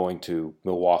 I'm going to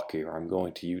Milwaukee or I'm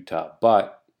going to Utah.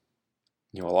 But,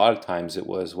 a lot of times it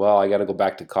was, well, I got to go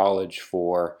back to college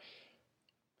for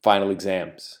final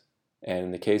exams. And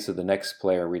in the case of the next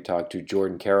player we talked to,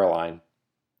 Jordan Caroline,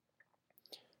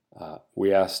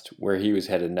 we asked where he was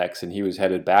headed next, and he was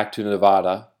headed back to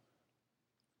Nevada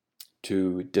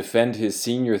to defend his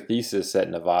senior thesis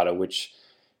at Nevada, which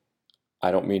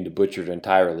I don't mean to butcher it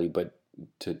entirely, but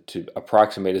to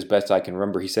approximate as best I can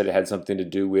remember, he said it had something to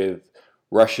do with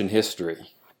Russian history.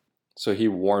 So he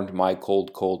warmed my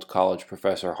cold college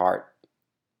professor heart.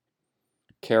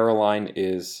 Caroline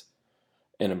is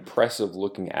an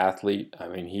impressive-looking athlete. I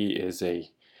mean, he's a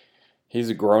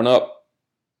grown-up.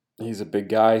 He's a big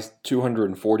guy,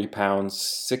 240 pounds,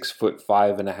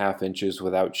 6'5.5"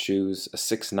 without shoes, a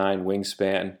 6'9"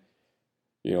 wingspan.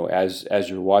 As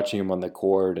you're watching him on the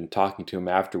court and talking to him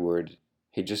afterward,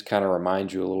 he just kind of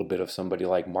reminds you a little bit of somebody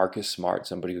like Marcus Smart,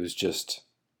 somebody who's just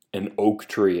an oak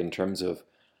tree in terms of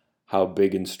how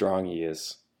big and strong he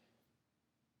is.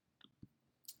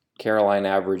 Caroline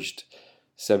averaged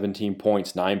 17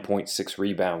 points, 9.6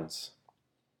 rebounds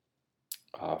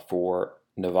for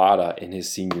Nevada in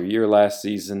his senior year last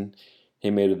season.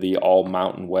 He made the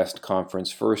All-Mountain West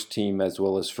Conference first team as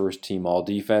well as first team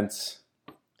All-Defense.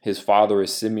 His father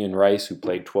is Simeon Rice, who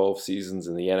played 12 seasons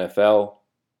in the NFL.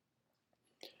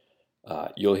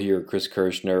 You'll hear Chris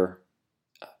Kirshner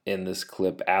in this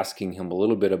clip asking him a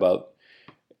little bit about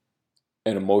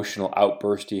an emotional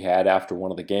outburst he had after one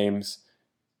of the games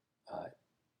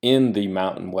in the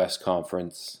Mountain West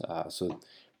Conference. So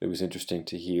it was interesting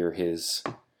to hear his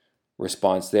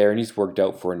response there, and he's worked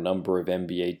out for a number of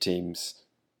NBA teams,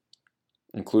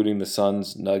 including the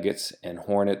Suns, Nuggets, and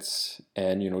Hornets.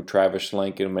 And, Travis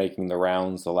Schlenken making the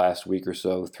rounds the last week or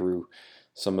so through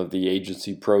some of the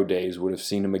agency pro days. Would have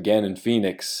seen him again in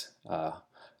Phoenix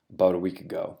about a week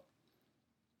ago.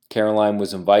 Caroline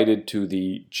was invited to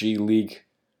the G League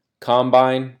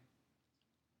Combine.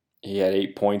 He had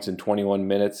 8 points in 21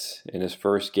 minutes in his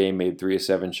first game, made 3 of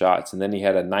 7 shots, and then he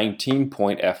had a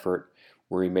 19-point effort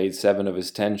where he made 7 of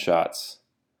his 10 shots.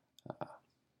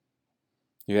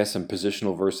 He has some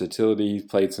positional versatility. He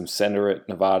played some center at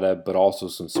Nevada, but also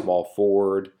some small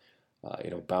forward,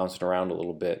 bouncing around a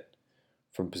little bit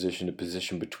from position to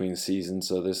position between seasons.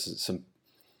 So there's some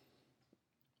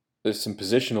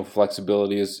positional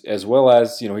flexibility as well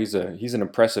as, he's an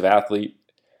impressive athlete.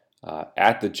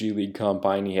 At the G League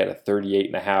Combine, he had a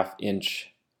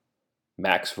 38.5-inch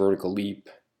max vertical leap.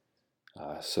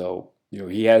 So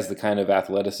he has the kind of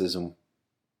athleticism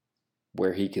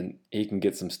where he can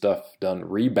get some stuff done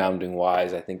rebounding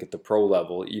wise, I think, at the pro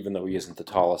level, even though he isn't the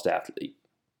tallest athlete.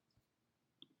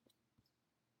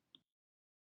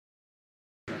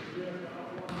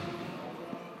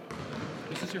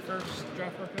 Is this your first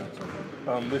draft workout so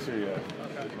far? This year, yeah.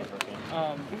 Okay.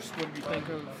 What did you think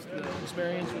of the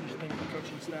experience? What did you think of the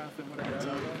coaching staff and what it was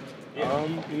like? It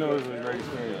was a great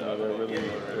experience.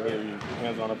 They're really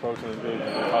hands-on approach and it's good.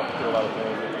 They talk through a lot of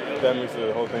things. That makes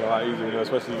the whole thing a lot easier,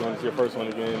 especially going to your first one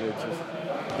again. It just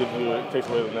takes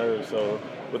away the nerves. So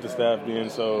with the staff being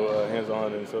so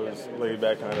hands-on and so just laid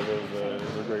back kind of, it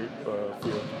was a great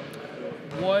feel.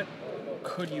 What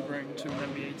could you bring to an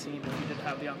NBA team if you did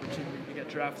have the opportunity to get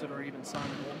drafted or even sign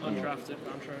an undrafted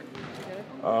contract?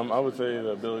 I would say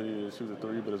the ability to shoot a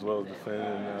three, but as well as defend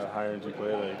and high energy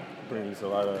play, brings a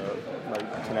lot of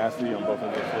tenacity on both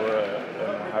ends of the floor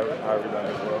and high rebound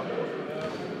as well.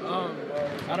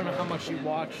 I don't know how much you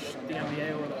watch the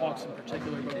NBA or the Hawks in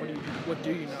particular, but what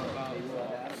do you know about the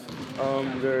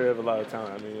Hawks? They have a lot of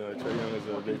talent. Trae Young is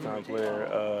a big-time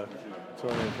player.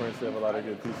 Torian and Prince, they have a lot of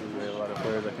good pieces. They have a lot of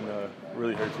players that can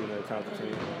really hurt you in their talented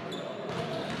team.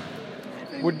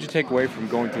 What did you take away from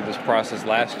going through this process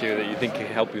last year that you think can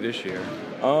help you this year?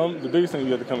 The biggest thing,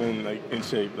 you have to come in in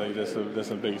shape. That's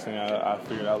the biggest thing I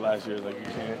figured out last year. You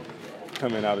can't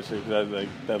come in out of shape.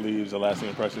 That leaves a lasting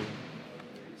impression.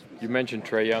 You mentioned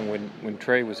Trae Young. When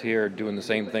Trae was here doing the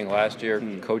same thing last year,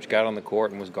 Coach got on the court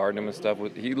and was guarding him and stuff.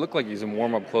 He looked like he's in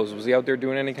warm-up clothes. Was he out there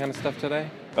doing any kind of stuff today?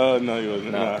 No, he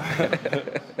wasn't. No.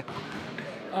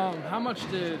 How much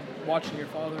did watching your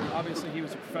father, obviously he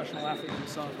was a professional athlete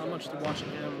himself, how much did watching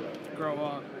him grow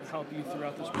up help you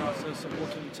throughout this process, and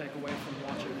what can you take away from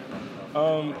watching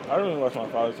him? I don't really watch my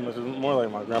father too much. It was more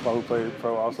like my grandpa who played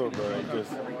pro also, but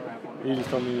he just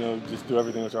told me, just do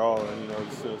everything with your all, and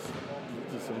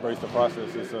just embrace the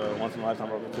process. It's a once in a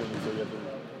lifetime opportunity, so you have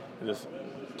to just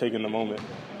take in the moment.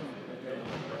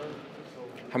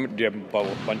 Do you have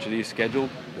a bunch of these scheduled?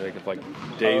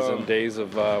 Days and days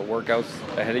of workouts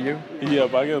ahead of you? Yeah,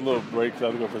 but I get a little break because I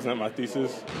have to go present my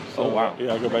thesis. So, wow.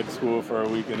 Yeah, I go back to school for a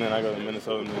week, and then I go to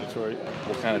Minnesota and Detroit.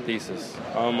 What kind of thesis?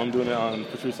 I'm doing it on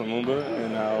Patrice Lumumba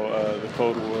and how the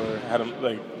Cold War had him,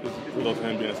 resulted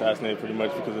in him being assassinated pretty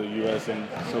much because of the U.S. and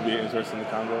Soviet interest in the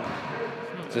Congo.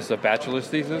 Is this a bachelor's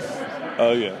thesis?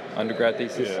 Oh, yeah. Undergrad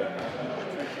thesis?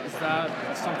 Yeah. Is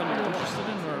that something you're interested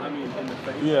in?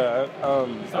 Yeah.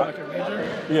 Is that your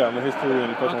major? Yeah, I'm a history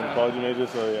and cultural anthropology major,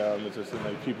 so yeah, I'm interested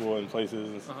in people and places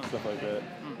and stuff like that.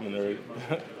 I'm a nerd.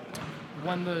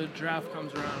 When the draft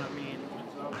comes around,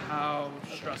 how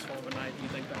stressful of a night do you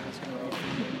think that is going to be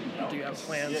for you? Do you have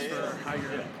plans for how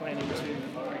you're planning to,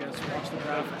 watch the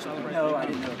draft or celebrate?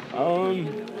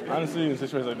 Honestly, in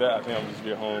situations like that, I think I'll just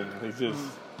be at home. It's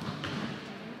just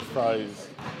probably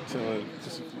chilling,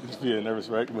 just be a nervous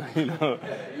wreck, but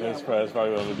that's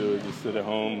probably what I'm gonna do. Is just sit at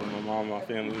home with my mom, my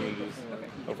family, and just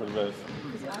hope for the best.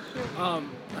 I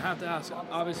have to ask.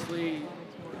 Obviously,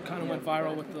 kind of went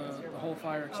viral with the whole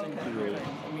fire extinguisher thing.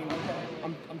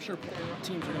 I'm sure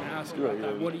teams are going to ask you about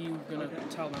that. What are you going to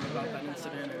tell them about that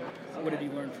incident, and what did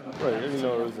you learn from it? Right, it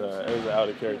was an out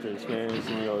of character experience,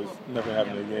 and it's never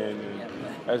happened again. And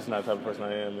that's just not the type of person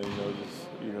I am,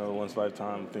 and once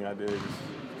lifetime thing I did.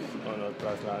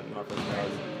 That's not my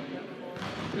personality.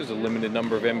 There's a limited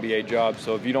number of NBA jobs,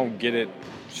 so if you don't get it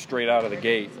straight out of the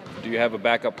gate, do you have a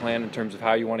backup plan in terms of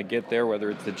how you want to get there, whether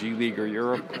it's the G League or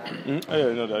Europe? Mm-hmm.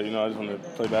 Yeah, no doubt. I just want to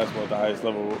play basketball at the highest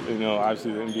level.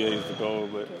 Obviously the NBA is the goal,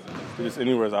 but just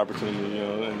anywhere is opportunity,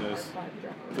 and just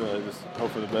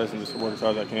hope for the best and just work as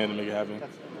hard as I can to make it happen.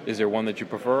 Is there one that you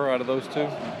prefer out of those two?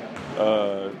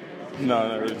 No,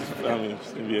 not really.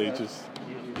 NBA, just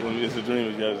it's a dream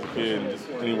as you guys as a kid, and just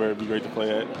anywhere would be great to play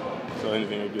at. So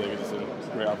anything would be like just a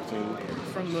great opportunity.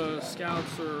 From the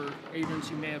scouts or agents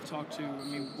you may have talked to, I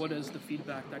mean, what is the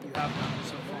feedback that you have gotten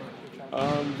so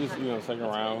far? Just second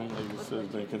round, like it's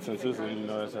been consensus, and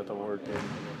that's at the work, and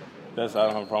I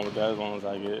don't have a problem with that as long as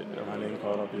I get my name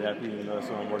called. I'll be happy. That's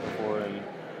what I'm working for, and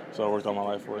so I worked all my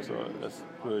life for it. So that's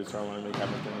really what I want to make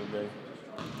happen at the end of the day.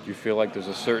 Do you feel like there's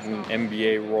a certain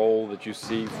NBA role that you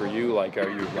see for you? Like, are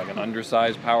you like an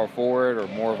undersized power forward, or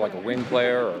more of like a wing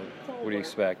player, or what do you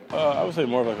expect? I would say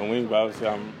more of like a wing, but I would say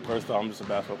I'm just a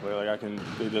basketball player. Like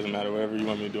it doesn't matter. Whatever you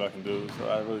want me to do, I can do. So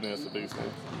I really think that's the biggest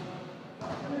thing.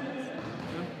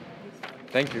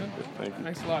 Thank you. Thank you.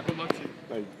 Thanks a lot. Good luck to you.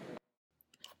 Thank you.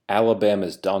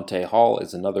 Alabama's Donta Hall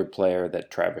is another player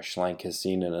that Travis Schlenk has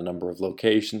seen in a number of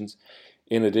locations.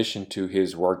 In addition to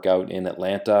his workout in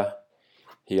Atlanta,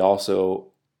 he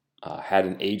also had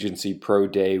an agency pro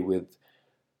day with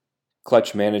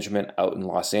Clutch Management out in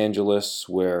Los Angeles,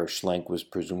 where Schlenk was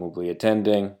presumably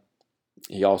attending.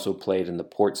 He also played in the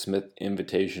Portsmouth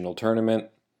Invitational Tournament.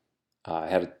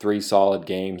 Had 3 solid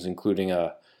games, including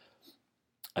a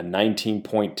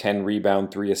 19-point, 10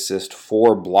 rebound, 3 assist,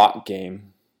 4 block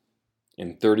game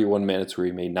in 31 minutes where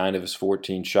he made 9 of his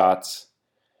 14 shots.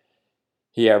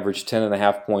 He averaged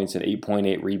 10.5 points and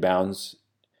 8.8 rebounds,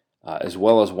 as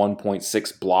well as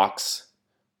 1.6 blocks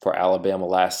for Alabama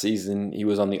last season. He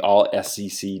was on the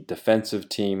All-SEC defensive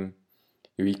team.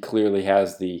 He clearly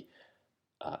has the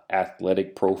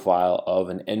athletic profile of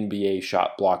an NBA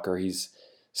shot blocker. He's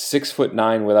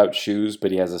 6'9" without shoes,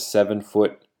 but he has a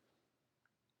 7-foot,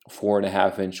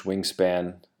 4.5-inch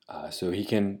wingspan. So he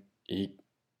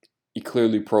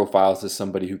clearly profiles as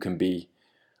somebody who can be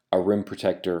a rim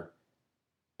protector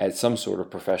at some sort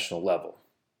of professional level.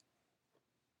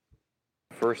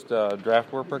 First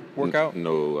draft workout?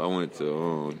 No, I went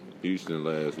to Houston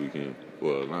last weekend.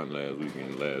 Well, not last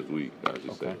weekend, last week, I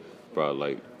should say.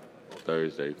 Probably like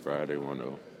Thursday, Friday, one of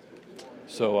them.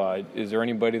 So is there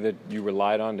anybody that you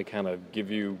relied on to kind of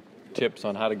give you tips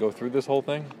on how to go through this whole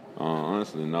thing?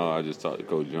 Honestly, no. I just talked to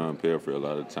Coach John Pelfrey a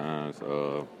lot of times.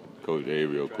 Coach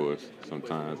Avery, of course,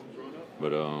 sometimes.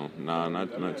 But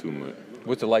not too much.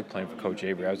 What's it like playing for Coach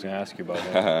Avery? I was going to ask you about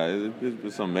that.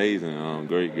 It's amazing.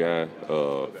 Great guy,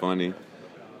 funny,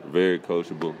 very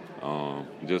coachable.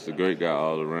 Just a great guy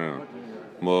all around.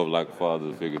 More of like a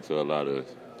father figure to a lot of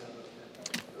us.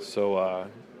 So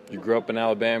you grew up in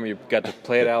Alabama. You got to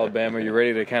play at Alabama. You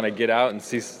ready to kind of get out and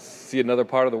see another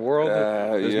part of the world?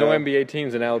 There's no NBA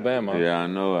teams in Alabama. Yeah, I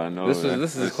know. This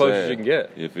is as close as you can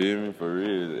get. You feel me? For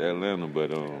real, Atlanta.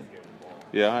 But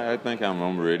yeah, I think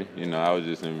I'm ready. I was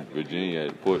just in Virginia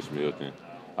at Portsmouth, and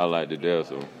I liked it there.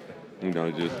 So,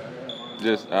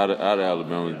 just out of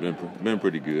Alabama has been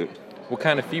pretty good. What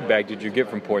kind of feedback did you get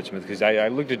from Portsmouth? Because I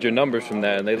looked at your numbers from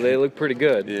that, and they look pretty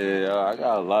good. Yeah, I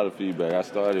got a lot of feedback. I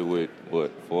started with 4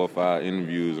 or 5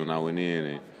 interviews when I went in,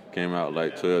 and came out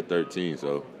like 12, 13.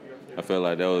 So I felt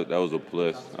like that was a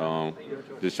plus.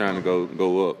 Just trying to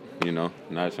go up,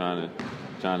 not trying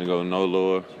to go no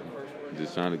lower.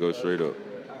 Just trying to go straight up.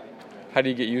 How do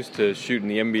you get used to shooting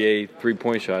the NBA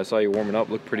 3-point shot? I saw you warming up,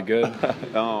 looked pretty good.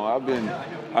 I've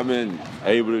been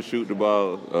able to shoot the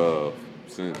ball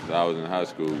since I was in high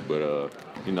school, but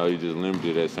you're just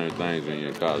limited at certain things when you're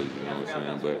in college. You know what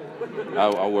I'm saying? But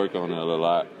I work on it a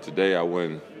lot. Today I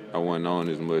wasn't on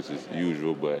as much as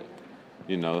usual, but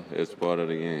it's part of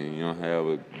the game. You don't have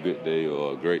a good day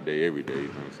or a great day every day. You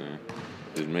know what I'm saying?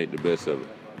 Just make the best of it.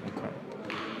 Okay.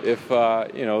 If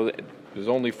there's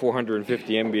only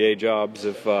 450 NBA jobs.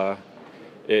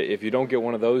 If you don't get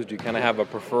one of those, do you kind of have a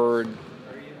preferred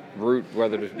route,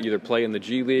 whether to either play in the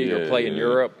G League or play in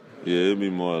Europe? Yeah, it'd be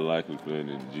more likely playing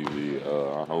in the G League.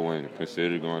 I wouldn't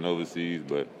consider going overseas,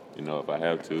 but if I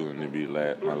have to and it'd be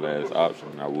my last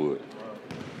option, I would.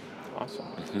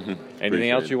 Awesome. Anything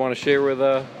else you want to share with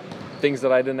things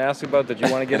that I didn't ask about that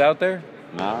you want to get out there?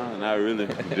 Nah, not really.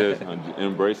 Just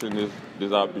embracing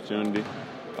this opportunity.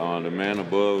 The man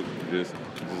above, just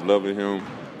loving him,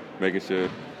 making sure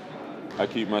I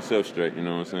keep myself straight, you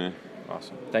know what I'm saying?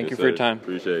 Awesome. Thank you for your time.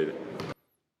 Appreciate it.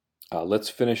 Let's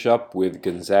finish up with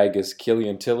Gonzaga's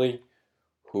Killian Tillie,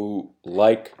 who,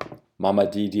 like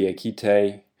Mamadi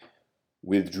Diakite,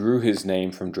 withdrew his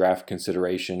name from draft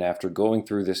consideration after going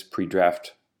through this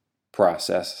pre-draft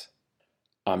process.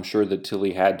 I'm sure that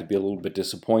Tillie had to be a little bit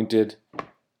disappointed.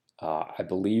 I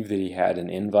believe that he had an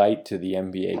invite to the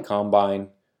NBA Combine,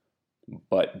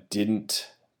 but didn't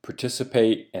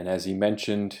participate. And as he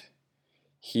mentioned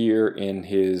here in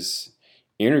his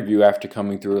interview after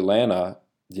coming through Atlanta,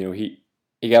 he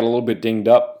got a little bit dinged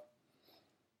up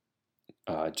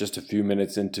just a few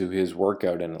minutes into his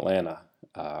workout in Atlanta.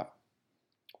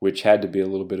 which had to be a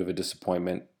little bit of a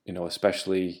disappointment,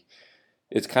 especially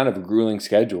it's kind of a grueling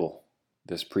schedule,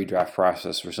 this pre-draft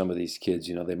process for some of these kids.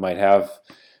 They might have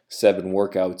 7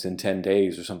 workouts in 10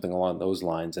 days or something along those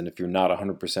lines, and if you're not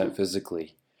 100%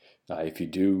 physically, if you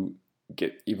do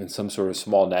get even some sort of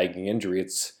small nagging injury,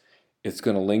 it's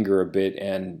going to linger a bit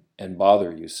and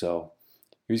bother you. So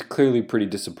he was clearly pretty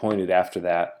disappointed after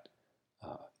that.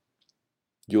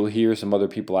 You'll hear some other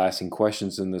people asking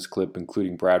questions in this clip,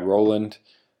 including Brad Rowland.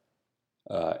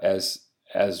 As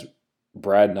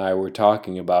Brad and I were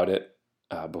talking about it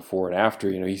before and after,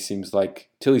 Tillie seems like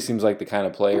the kind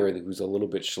of player who's a little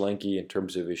bit schlanky in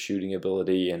terms of his shooting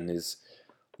ability and his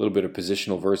little bit of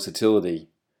positional versatility.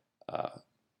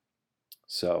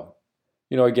 So,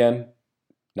 again,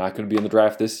 not going to be in the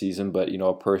draft this season, but,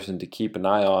 a person to keep an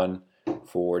eye on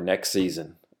for next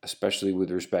season, especially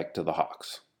with respect to the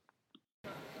Hawks.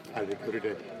 How did it go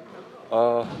today?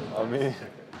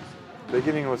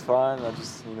 Beginning was fine. I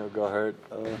just, got hurt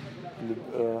in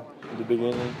the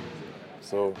beginning.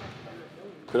 So,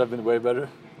 could have been way better.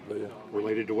 But yeah.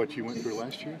 Related to what you went through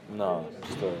last year? No,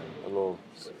 just a little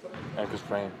ankle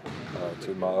sprain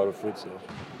to my other foot, so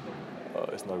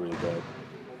it's not really bad.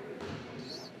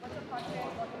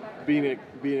 Being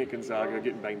at Gonzaga,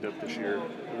 getting banged up this year,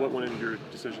 what went into your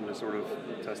decision to sort of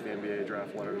test the NBA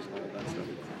draft letters and all of that stuff?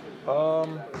 I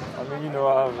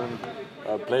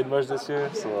haven't played much this year,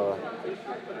 so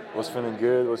was feeling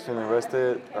good, was feeling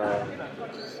rested.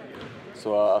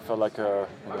 So I felt like I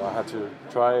had to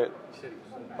try it.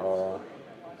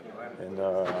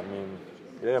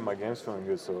 My game's feeling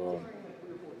good, so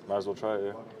might as well try it.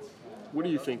 Yeah. What do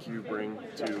you think you bring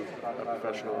to a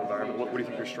professional environment? What do you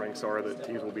think your strengths are that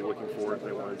teams will be looking for if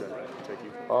they wanted to take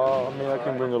you? I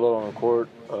can bring a lot on the court,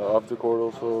 off the court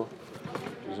also.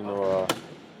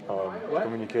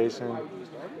 Communication,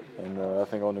 and I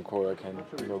think on the court I can,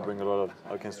 bring a lot of.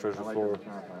 I can stretch the floor,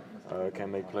 I can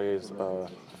make plays,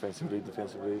 offensively,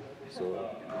 defensively.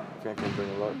 So I think I can bring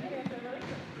a lot.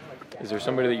 Is there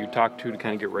somebody that you talked to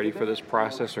kind of get ready for this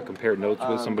process, or compare notes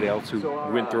with somebody else who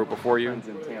went through it before you?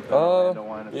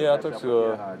 Yeah, I talked to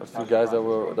a few guys that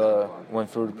went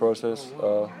through the process.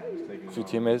 A few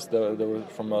teammates that were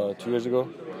from 2 years ago.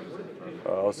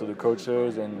 Also the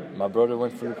coaches, and my brother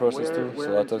went through the process too,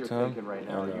 so I talked to him.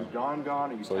 And,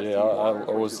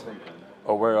 I was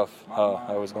aware of how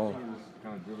I was going.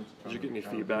 Did you get any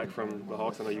feedback from the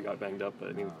Hawks? I know you got banged up, but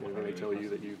anything they tell you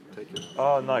that you take it?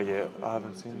 Not yet. I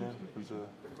haven't seen them.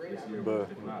 But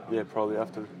yeah, probably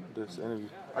after this interview.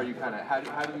 Are you kind of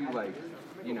how do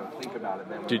you think about it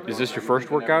then? Is this your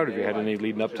first workout? Have you had any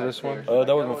leading up to this one?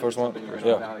 That was my first one.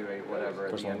 Yeah. Evaluate whatever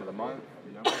at the end of the month.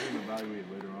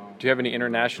 Do you have any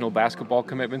international basketball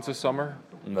commitments this summer?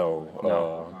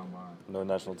 No. No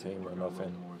national team or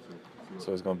nothing.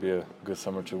 So it's going to be a good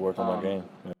summer to work on my game.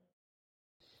 Yeah.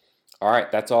 All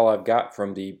right, that's all I've got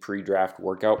from the pre-draft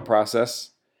workout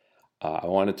process. I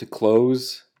wanted to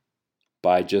close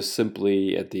by just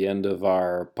simply at the end of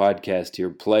our podcast here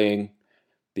playing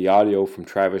the audio from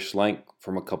Travis Schlenk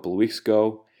from a couple of weeks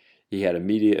ago. He had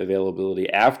immediate availability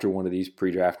after one of these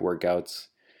pre-draft workouts.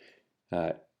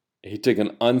 He took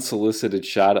an unsolicited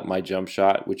shot at my jump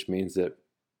shot, which means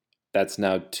that's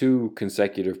now 2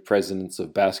 consecutive presidents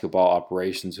of basketball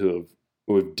operations who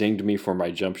have dinged me for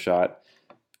my jump shot.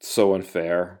 So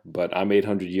unfair, but I'm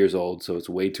 800 years old, so it's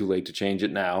way too late to change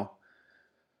it now.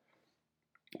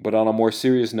 But on a more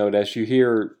serious note, as you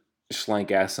hear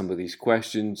Schlenk ask some of these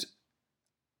questions,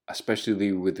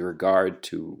 especially with regard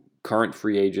to current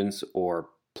free agents or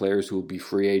players who will be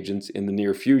free agents in the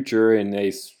near future, and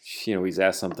he's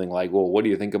asked something like, well, what do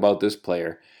you think about this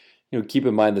player? Keep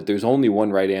in mind that there's only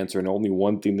one right answer and only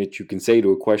one thing that you can say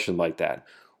to a question like that.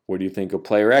 What do you think of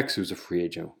player X who's a free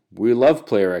agent? We love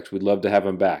player X. We'd love to have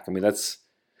him back. I mean, that's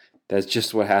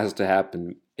just what has to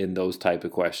happen in those type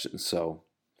of questions. So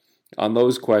on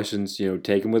those questions,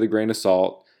 take them with a grain of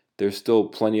salt. There's still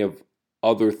plenty of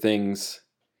other things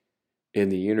in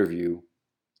the interview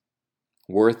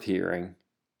worth hearing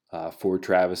for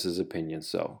Travis's opinion.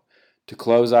 So to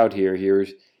close out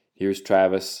here's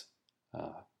Travis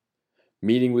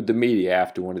meeting with the media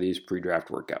after one of these pre-draft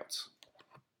workouts.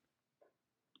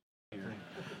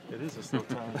 It is a slow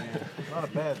time. Not a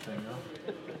bad thing,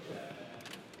 though.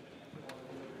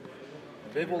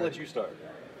 Viv, we'll let you start.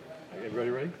 Everybody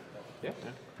ready? Yeah.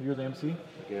 You're the MC?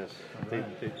 Yes.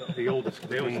 The oldest.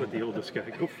 They always let the oldest guy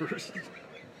go first.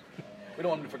 We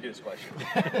don't want him to forget his question.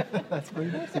 That's very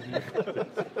nice of you.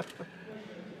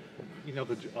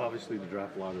 Obviously the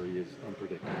draft lottery is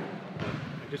unpredictable. But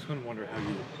I just want to wonder how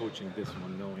you're approaching this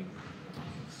one, knowing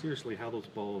seriously how those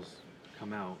balls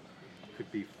come out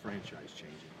could be franchise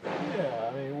changing. Yeah,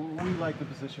 I mean, we like the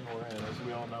position we're in. As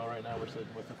we all know, right now we're sitting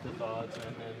with the 5th odds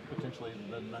and potentially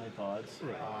the 9th odds.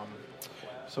 Right.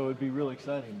 So it'd be really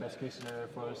exciting. Best case scenario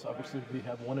for us, obviously, we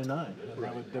have 1 and 9, and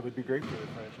Right. that would be great for the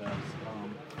franchise.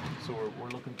 So we're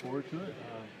looking forward to it.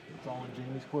 It's all in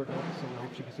Jamie's court now, so we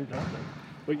hope she gets her job done.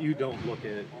 But you don't look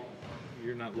at,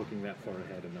 you're not looking that far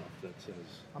ahead enough that says.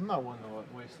 I'm not one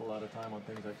to waste a lot of time on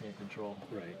things I can't control.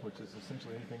 Right. Which is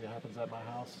essentially anything that happens at my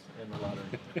house and the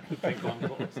lottery. Ping pong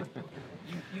balls.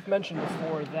 You've mentioned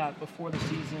before that before the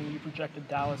season you projected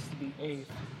Dallas to be 8th.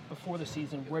 Before the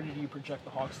season, where did you project the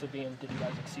Hawks to be, and did you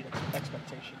guys exceed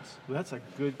expectations? Well, that's a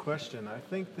good question. I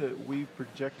think that we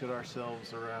projected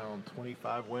ourselves around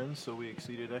 25 wins, so we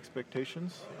exceeded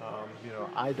expectations.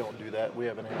 I don't do that. We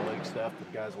have an analytics staff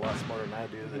that guys a lot smarter than I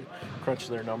do that crunch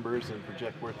their numbers and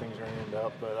project where things are going to end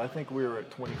up. But I think we were at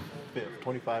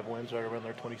 25 wins, right around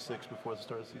there, 26 before the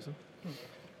start of the season.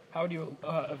 How would you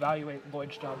evaluate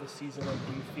Lloyd's job this season, or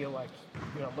do you feel like,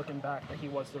 looking back, that he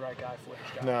was the right guy for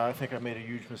his job? No, I think I made a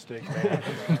huge mistake, man.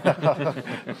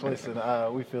 Listen,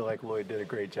 we feel like Lloyd did a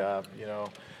great job.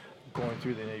 Going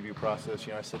through the interview process,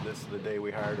 I said this the day we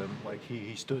hired him, like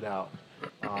he stood out.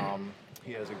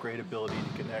 He has a great ability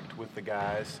to connect with the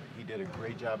guys. He did a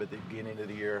great job at the beginning of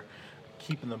the year,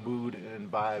 keeping the mood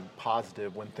and vibe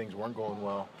positive when things weren't going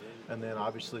well. And then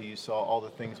obviously you saw all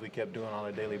the things we kept doing on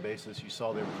a daily basis. You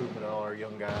saw the improvement of all our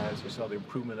young guys. You saw the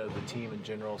improvement of the team in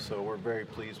general. So we're very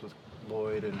pleased with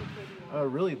Lloyd, and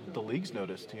really the league's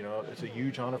noticed. It's a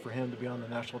huge honor for him to be on the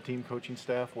national team coaching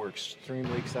staff. We're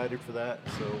extremely excited for that.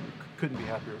 So couldn't be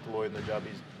happier with Lloyd and the job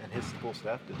he's and his full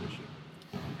staff did this year.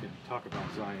 You could talk about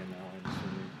Zion now, I'm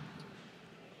assuming.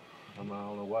 I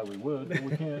don't know why we would, but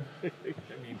we can. I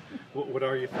mean, what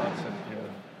are your thoughts on,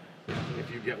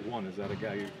 if you get one, is that a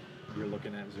guy you're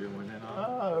looking at zeroing in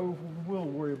on? We'll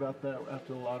worry about that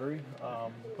after the lottery.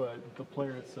 But the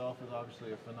player itself is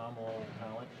obviously a phenomenal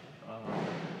talent.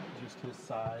 Just his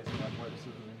size and athleticism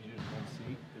you just don't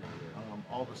see.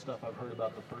 All the stuff I've heard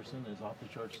about the person is off the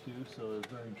charts too, so it's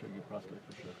a very intriguing prospect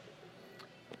for sure.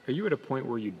 Are you at a point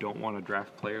where you don't want to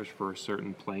draft players for a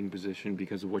certain playing position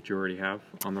because of what you already have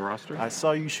on the roster? I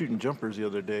saw you shooting jumpers the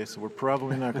other day, so we're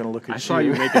probably not going to look at you. I saw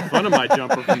you making fun of my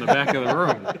jumper from the back of the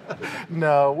room.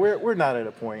 No, we're not at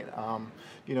a point.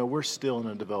 We're still in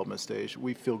a development stage.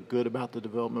 We feel good about the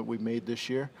development we made this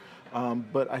year,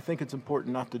 but I think it's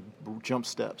important not to jump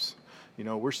steps.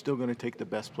 We're still going to take the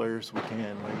best players we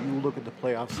can. Like, you look at the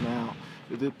playoffs now,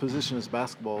 the position as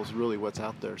basketball is really what's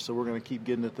out there. So we're going to keep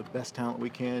getting at the best talent we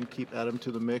can, keep adding them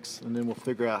to the mix, and then we'll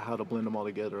figure out how to blend them all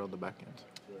together on the back end.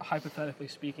 Hypothetically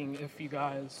speaking, if you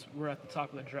guys were at the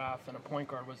top of the draft and a point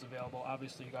guard was available,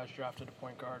 obviously you guys drafted a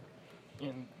point guard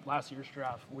in last year's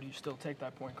draft, would you still take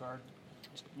that point guard?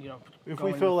 If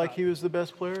we feel like he was the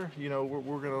best player, we're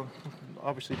going to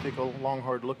obviously take a long,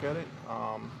 hard look at it.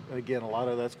 Again, a lot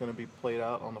of that's going to be played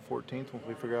out on the 14th when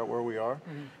we figure out where we are.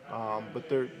 But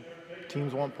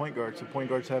teams want point guards, so point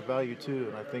guards have value too.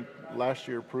 And I think last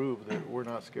year proved that we're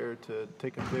not scared to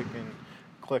take a pick and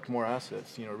collect more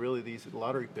assets. Really these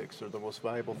lottery picks are the most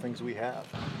valuable things we have.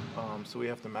 So we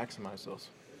have to maximize those.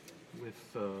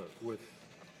 With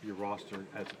your roster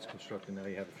as it's constructed now,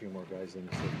 you have a few more guys than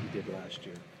you did last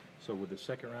year. So with the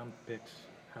second round picks,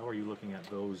 how are you looking at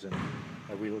those, and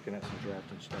are we looking at some draft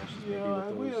and stashes maybe with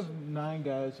those? We have 9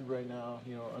 guys right now,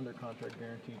 under contract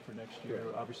guaranteed for next year.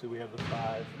 Right. Obviously we have the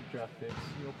 5 draft picks.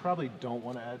 Probably don't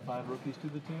want to add 5 rookies to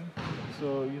the team.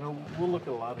 So, we'll look at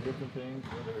a lot of different things,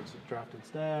 whether it's a draft and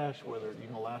stash, whether,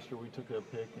 last year we took a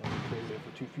pick and we traded it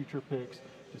for 2 future picks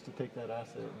just to take that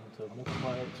asset and to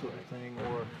multiply it sort of thing.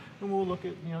 And we'll look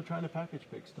at, trying to package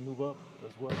picks to move up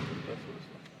as well, that sort of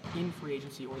stuff. In free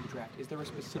agency or the draft, is there a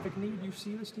specific need you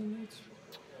see this team needs?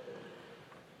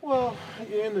 Well,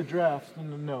 in the draft,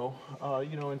 no.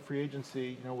 In free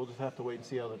agency, we'll just have to wait and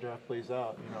see how the draft plays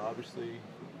out. Obviously,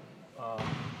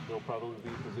 there'll probably be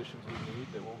positions we need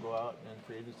that we'll go out in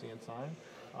free agency and sign.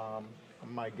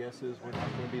 My guess is we're not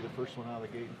going to be the first one out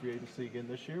of the gate in free agency again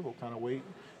this year. We'll kind of wait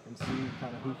and see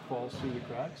kind of who falls through the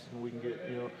cracks, and we can get,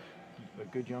 a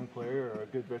good young player or a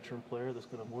good veteran player that's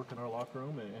going to work in our locker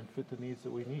room and fit the needs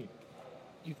that we need.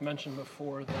 You've mentioned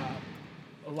before that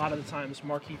a lot of the times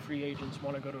marquee free agents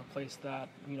want to go to a place that,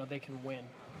 they can win.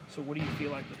 So what do you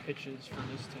feel like the pitch is for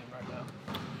this team right now?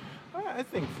 I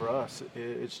think for us,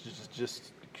 it's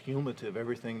just cumulative,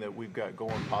 everything that we've got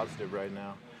going positive right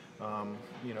now.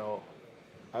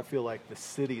 I feel like the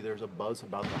city, there's a buzz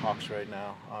about the Hawks right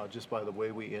now, just by the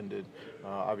way we ended.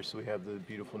 Obviously, we have the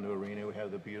beautiful new arena. We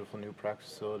have the beautiful new practice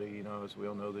facility. As we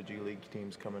all know, the G League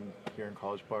team's coming here in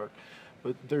College Park.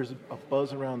 But there's a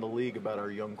buzz around the league about our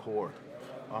young core.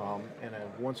 And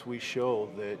once we show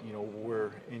that,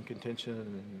 we're in contention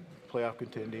and playoff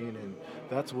contending, and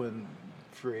that's when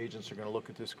free agents are going to look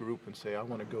at this group and say, I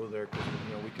want to go there because,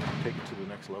 we can take it to the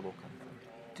next level kind of thing.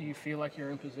 Do you feel like you're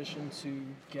in position to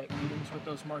get meetings with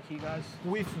those marquee guys?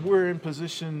 We're in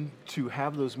position to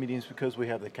have those meetings because we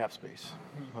have the cap space.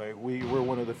 Like we're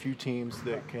one of the few teams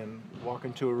that can walk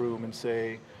into a room and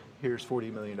say, here's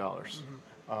 $40 million.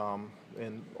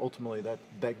 And ultimately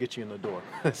that gets you in the door,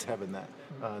 is having that.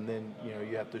 And then,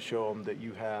 you have to show them that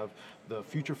you have the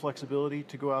future flexibility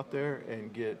to go out there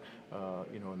and get,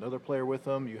 another player with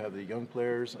them. You have the young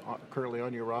players currently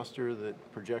on your roster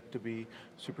that project to be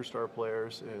superstar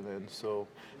players. And then so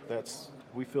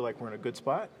we feel like we're in a good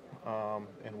spot,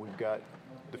 and we've got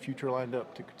the future lined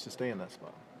up to stay in that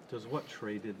spot. Does what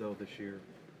Trey did, though, this year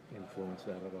influence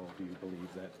that at all? Do you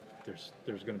believe that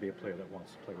there's going to be a player that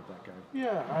wants to play with that guy?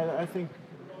 Yeah, I think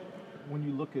when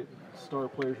you look at star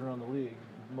players around the league,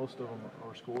 most of them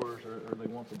are scorers or they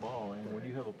want the ball. And when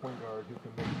you have a point guard who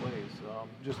can make plays,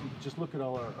 just look at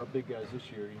all our big guys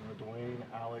this year. Dwayne,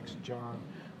 Alex, John,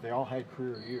 they all had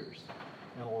career years.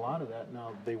 And a lot of that,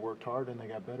 now they worked hard and they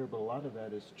got better, but a lot of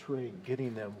that is Trey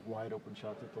getting them wide open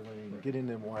shots at the lane, getting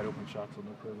them wide open shots on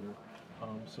the perimeter.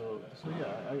 So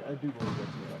yeah, I do believe that's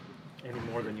a factor. Any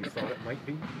more than you thought it might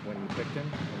be when you picked him,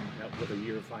 with a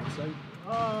year of hindsight?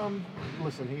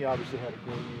 Listen, he obviously had a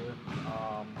great year,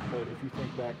 but if you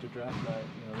think back to draft night,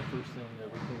 the first thing that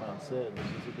we came out and said was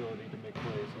his ability to make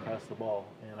plays and pass the ball,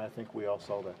 and I think we all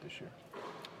saw that this year.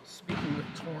 Speaking with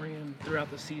Torian throughout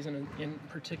the season, and in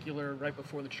particular right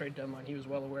before the trade deadline, he was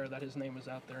well aware that his name was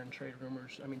out there in trade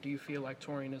rumors. I mean, do you feel like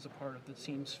Torian is a part of the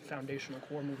team's foundational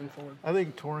core moving forward? I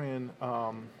think Torian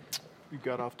we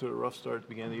got off to a rough start at the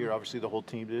beginning of the year. Obviously, the whole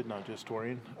team did, not just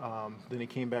Torian. Then he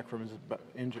came back from his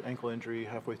ankle injury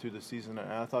halfway through the season,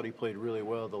 and I thought he played really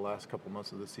well the last couple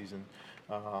months of the season.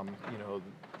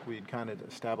 We'd kind of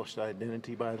established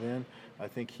identity by then. I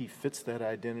think he fits that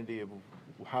identity of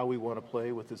how we want to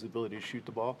play with his ability to shoot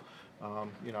the ball.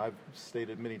 I've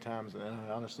stated many times, and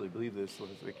I honestly believe this,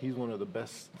 like he's one of the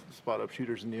best spot-up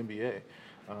shooters in the NBA.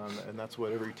 And that's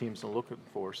what every team's looking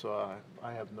for. So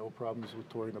I have no problems with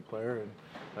Torian the player, and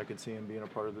I could see him being a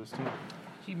part of this team.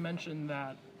 He mentioned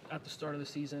that at the start of the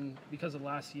season, because of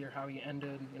last year, how he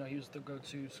ended, he was the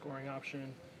go-to scoring option.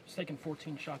 He was taking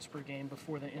 14 shots per game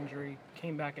before the injury,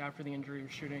 came back after the injury,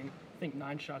 was shooting, I think,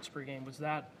 9 shots per game. Was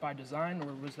that by design,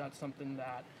 or was that something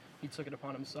that he took it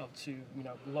upon himself to,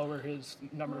 lower his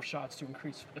number of shots to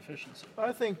increase efficiency?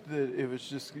 I think that it was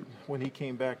just when he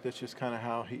came back, that's just kind of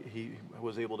how he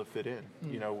was able to fit in.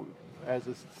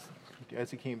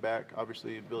 As he came back,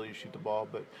 obviously the ability to shoot the ball,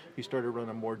 but he started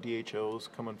running more DHOs,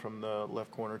 coming from the left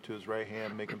corner to his right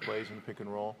hand, making plays in the pick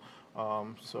and roll.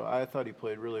 So I thought he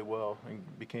played really well and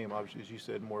became, obviously, as you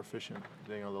said, more efficient,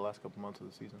 the last couple months of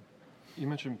the season. You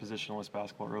mentioned positionless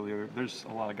basketball earlier. There's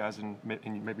a lot of guys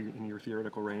maybe in your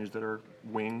theoretical range that are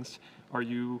wings. Are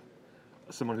you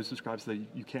someone who subscribes to the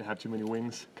you can't have too many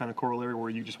wings kind of corollary, or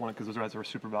you just want it because those guys are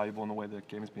super valuable in the way the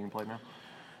game is being played now?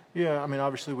 Yeah, I mean,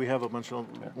 obviously we have a bunch of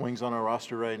wings on our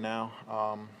roster right now.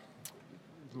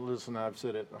 Listen, I've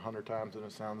said it 100 times, and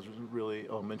it sounds really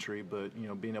elementary, but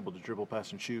being able to dribble,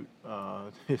 pass, and shoot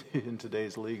in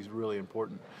today's league is really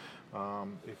important.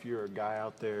 If you're a guy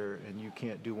out there and you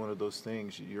can't do one of those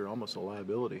things, you're almost a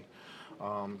liability.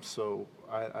 So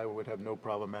I would have no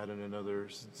problem adding another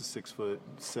 6'7"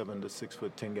 to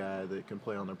 6'10" guy that can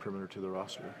play on the perimeter to the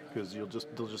roster, because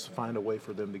they'll just find a way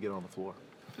for them to get on the floor.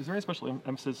 Is there any special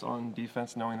emphasis on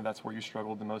defense, knowing that that's where you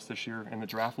struggled the most this year in the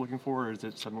draft looking for, or is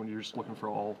it something you're just looking for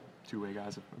all two-way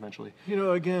guys eventually?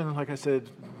 Again, like I said,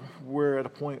 we're at a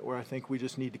point where I think we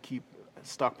just need to keep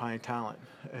stockpiling talent,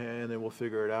 and then we'll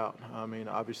figure it out. I mean,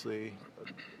 obviously,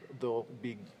 there'll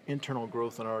be internal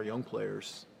growth in our young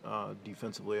players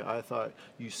defensively. I thought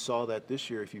you saw that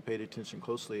this year if you paid attention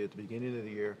closely at the beginning of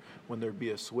the year when there'd be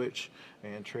a switch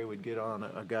and Trey would get on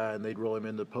a guy and they'd roll him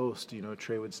in the post.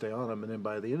 Trey would stay on him, and then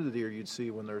by the end of the year you'd see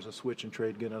when there's a switch and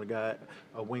Trey'd get on a guy,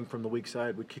 a wing from the weak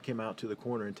side would kick him out to the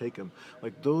corner and take him.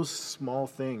 Like those small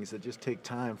things that just take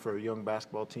time for a young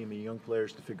basketball team and young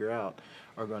players to figure out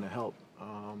are going to help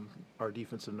our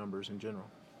defensive numbers in general.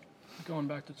 Going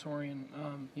back to Torian,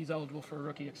 he's eligible for a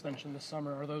rookie extension this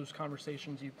summer. Are those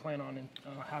conversations you plan on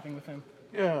having with him?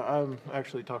 Yeah, I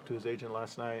actually talked to his agent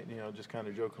last night. Just kind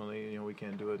of jokingly, we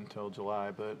can't do it until July,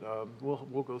 but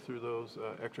we'll go through those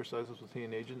exercises with he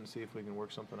and agent and see if we can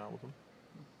work something out with him.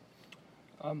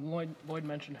 Lloyd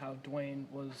mentioned how Dwayne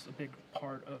was a big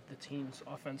part of the team's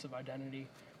offensive identity.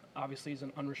 Obviously, he's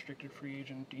an unrestricted free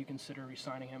agent. Do you consider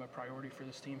re-signing him a priority for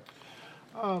this team?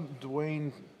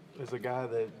 Dwayne is a guy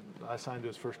that I signed to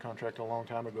his first contract a long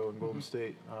time ago in Golden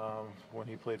State when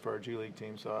he played for our G League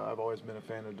team. So I've always been a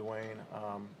fan of Dwayne.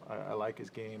 I like his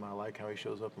game. I like how he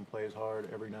shows up and plays hard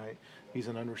every night. He's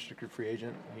an unrestricted free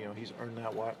agent. He's earned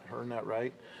that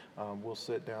right. We'll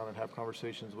sit down and have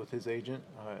conversations with his agent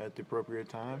at the appropriate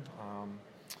time.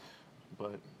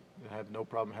 But I have no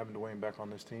problem having Dwayne back on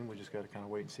this team. We just got to kind of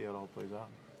wait and see how it all plays out.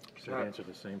 So I'd answer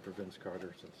the same for Vince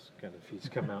Carter, since kind of he's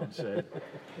come out and said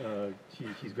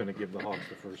he's going to give the Hawks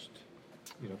the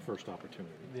first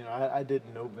opportunity. I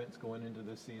didn't know Vince going into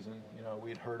this season.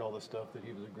 We'd heard all the stuff that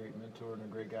he was a great mentor and a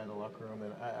great guy in the locker room,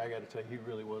 and I got to tell you, he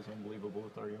really was unbelievable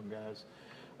with our young guys.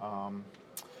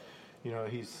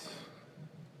 He's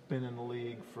been in the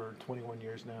league for 21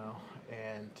 years now,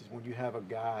 and when you have a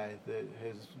guy that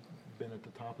has been at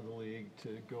the top of the league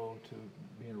to go to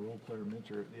being a role player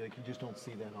mentor, you just don't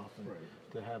see that often. Right.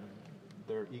 To have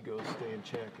their egos stay in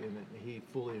check, and he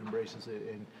fully embraces it,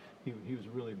 and he was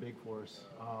really big for us.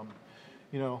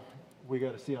 We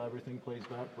got to see how everything plays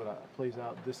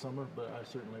out this summer, but I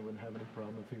certainly wouldn't have any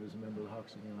problem if he was a member of the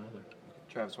Hawks again either.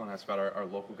 Travis, I want to ask about our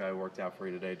local guy who worked out for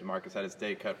you today. DeMarcus had his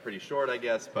day cut pretty short, I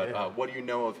guess, but what do you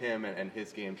know of him and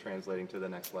his game translating to the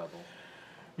next level?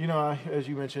 As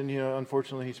you mentioned,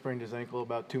 unfortunately he sprained his ankle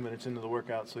about 2 minutes into the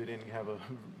workout, so he didn't have a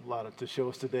lot to show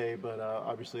us today, but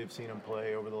obviously I've seen him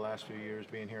play over the last few years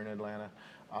being here in Atlanta.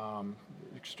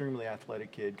 Extremely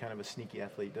athletic kid, kind of a sneaky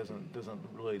athlete, doesn't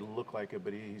really look like it,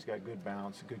 but he's got good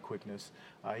bounce, good quickness.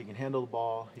 He can handle the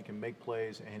ball, he can make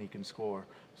plays, and he can score.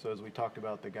 So as we talked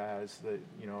about the guys that,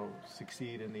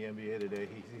 succeed in the NBA today,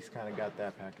 he's kind of got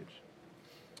that package.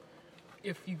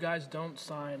 If you guys don't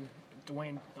sign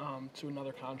Dwayne to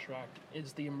another contract,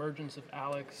 is the emergence of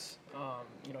Alex,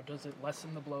 does it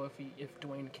lessen the blow if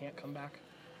Dwayne can't come back?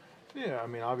 Yeah,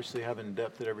 obviously having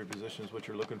depth at every position is what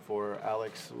you're looking for.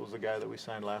 Alex was a guy that we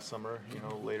signed last summer,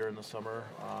 later in the summer.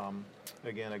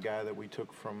 Again, a guy that we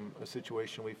took from a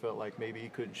situation we felt like maybe he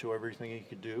couldn't show everything he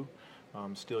could do.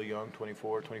 Still young,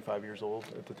 24, 25 years old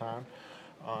at the time.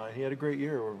 He had a great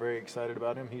year. We're very excited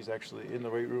about him. He's actually in the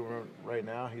weight room right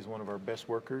now. He's one of our best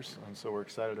workers, and so we're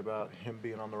excited about him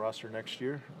being on the roster next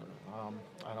year.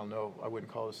 I don't know. I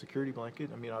wouldn't call it a security blanket.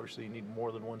 Obviously you need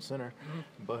more than one center,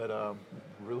 but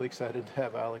really excited to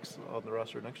have Alex on the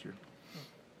roster next year.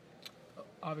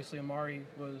 Obviously, Amari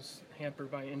was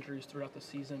hampered by injuries throughout the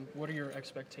season. What are your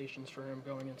expectations for him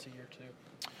going into year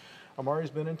two? Amari's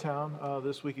been in town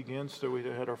this week again, so we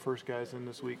had our first guys in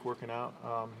this week working out.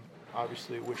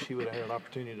 Obviously, wish he would have had an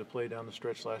opportunity to play down the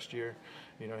stretch last year.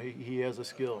 He has a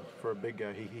skill for a big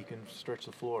guy. He can stretch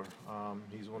the floor.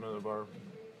 He's one of our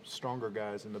stronger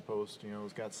guys in the post.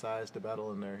 He's got size to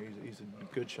battle in there. He's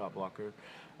a good shot blocker.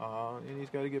 And he's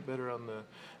got to get better on the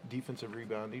defensive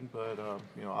rebounding, but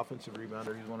offensive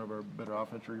rebounder, he's one of our better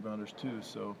offensive rebounders too.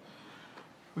 So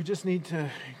we just need to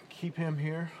keep him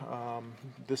here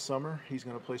this summer. He's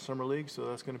going to play summer league, so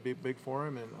that's going to be big for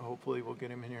him, and hopefully we'll get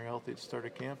him in here healthy at the start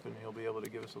of camp, and he'll be able to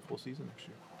give us a full season next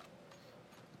year.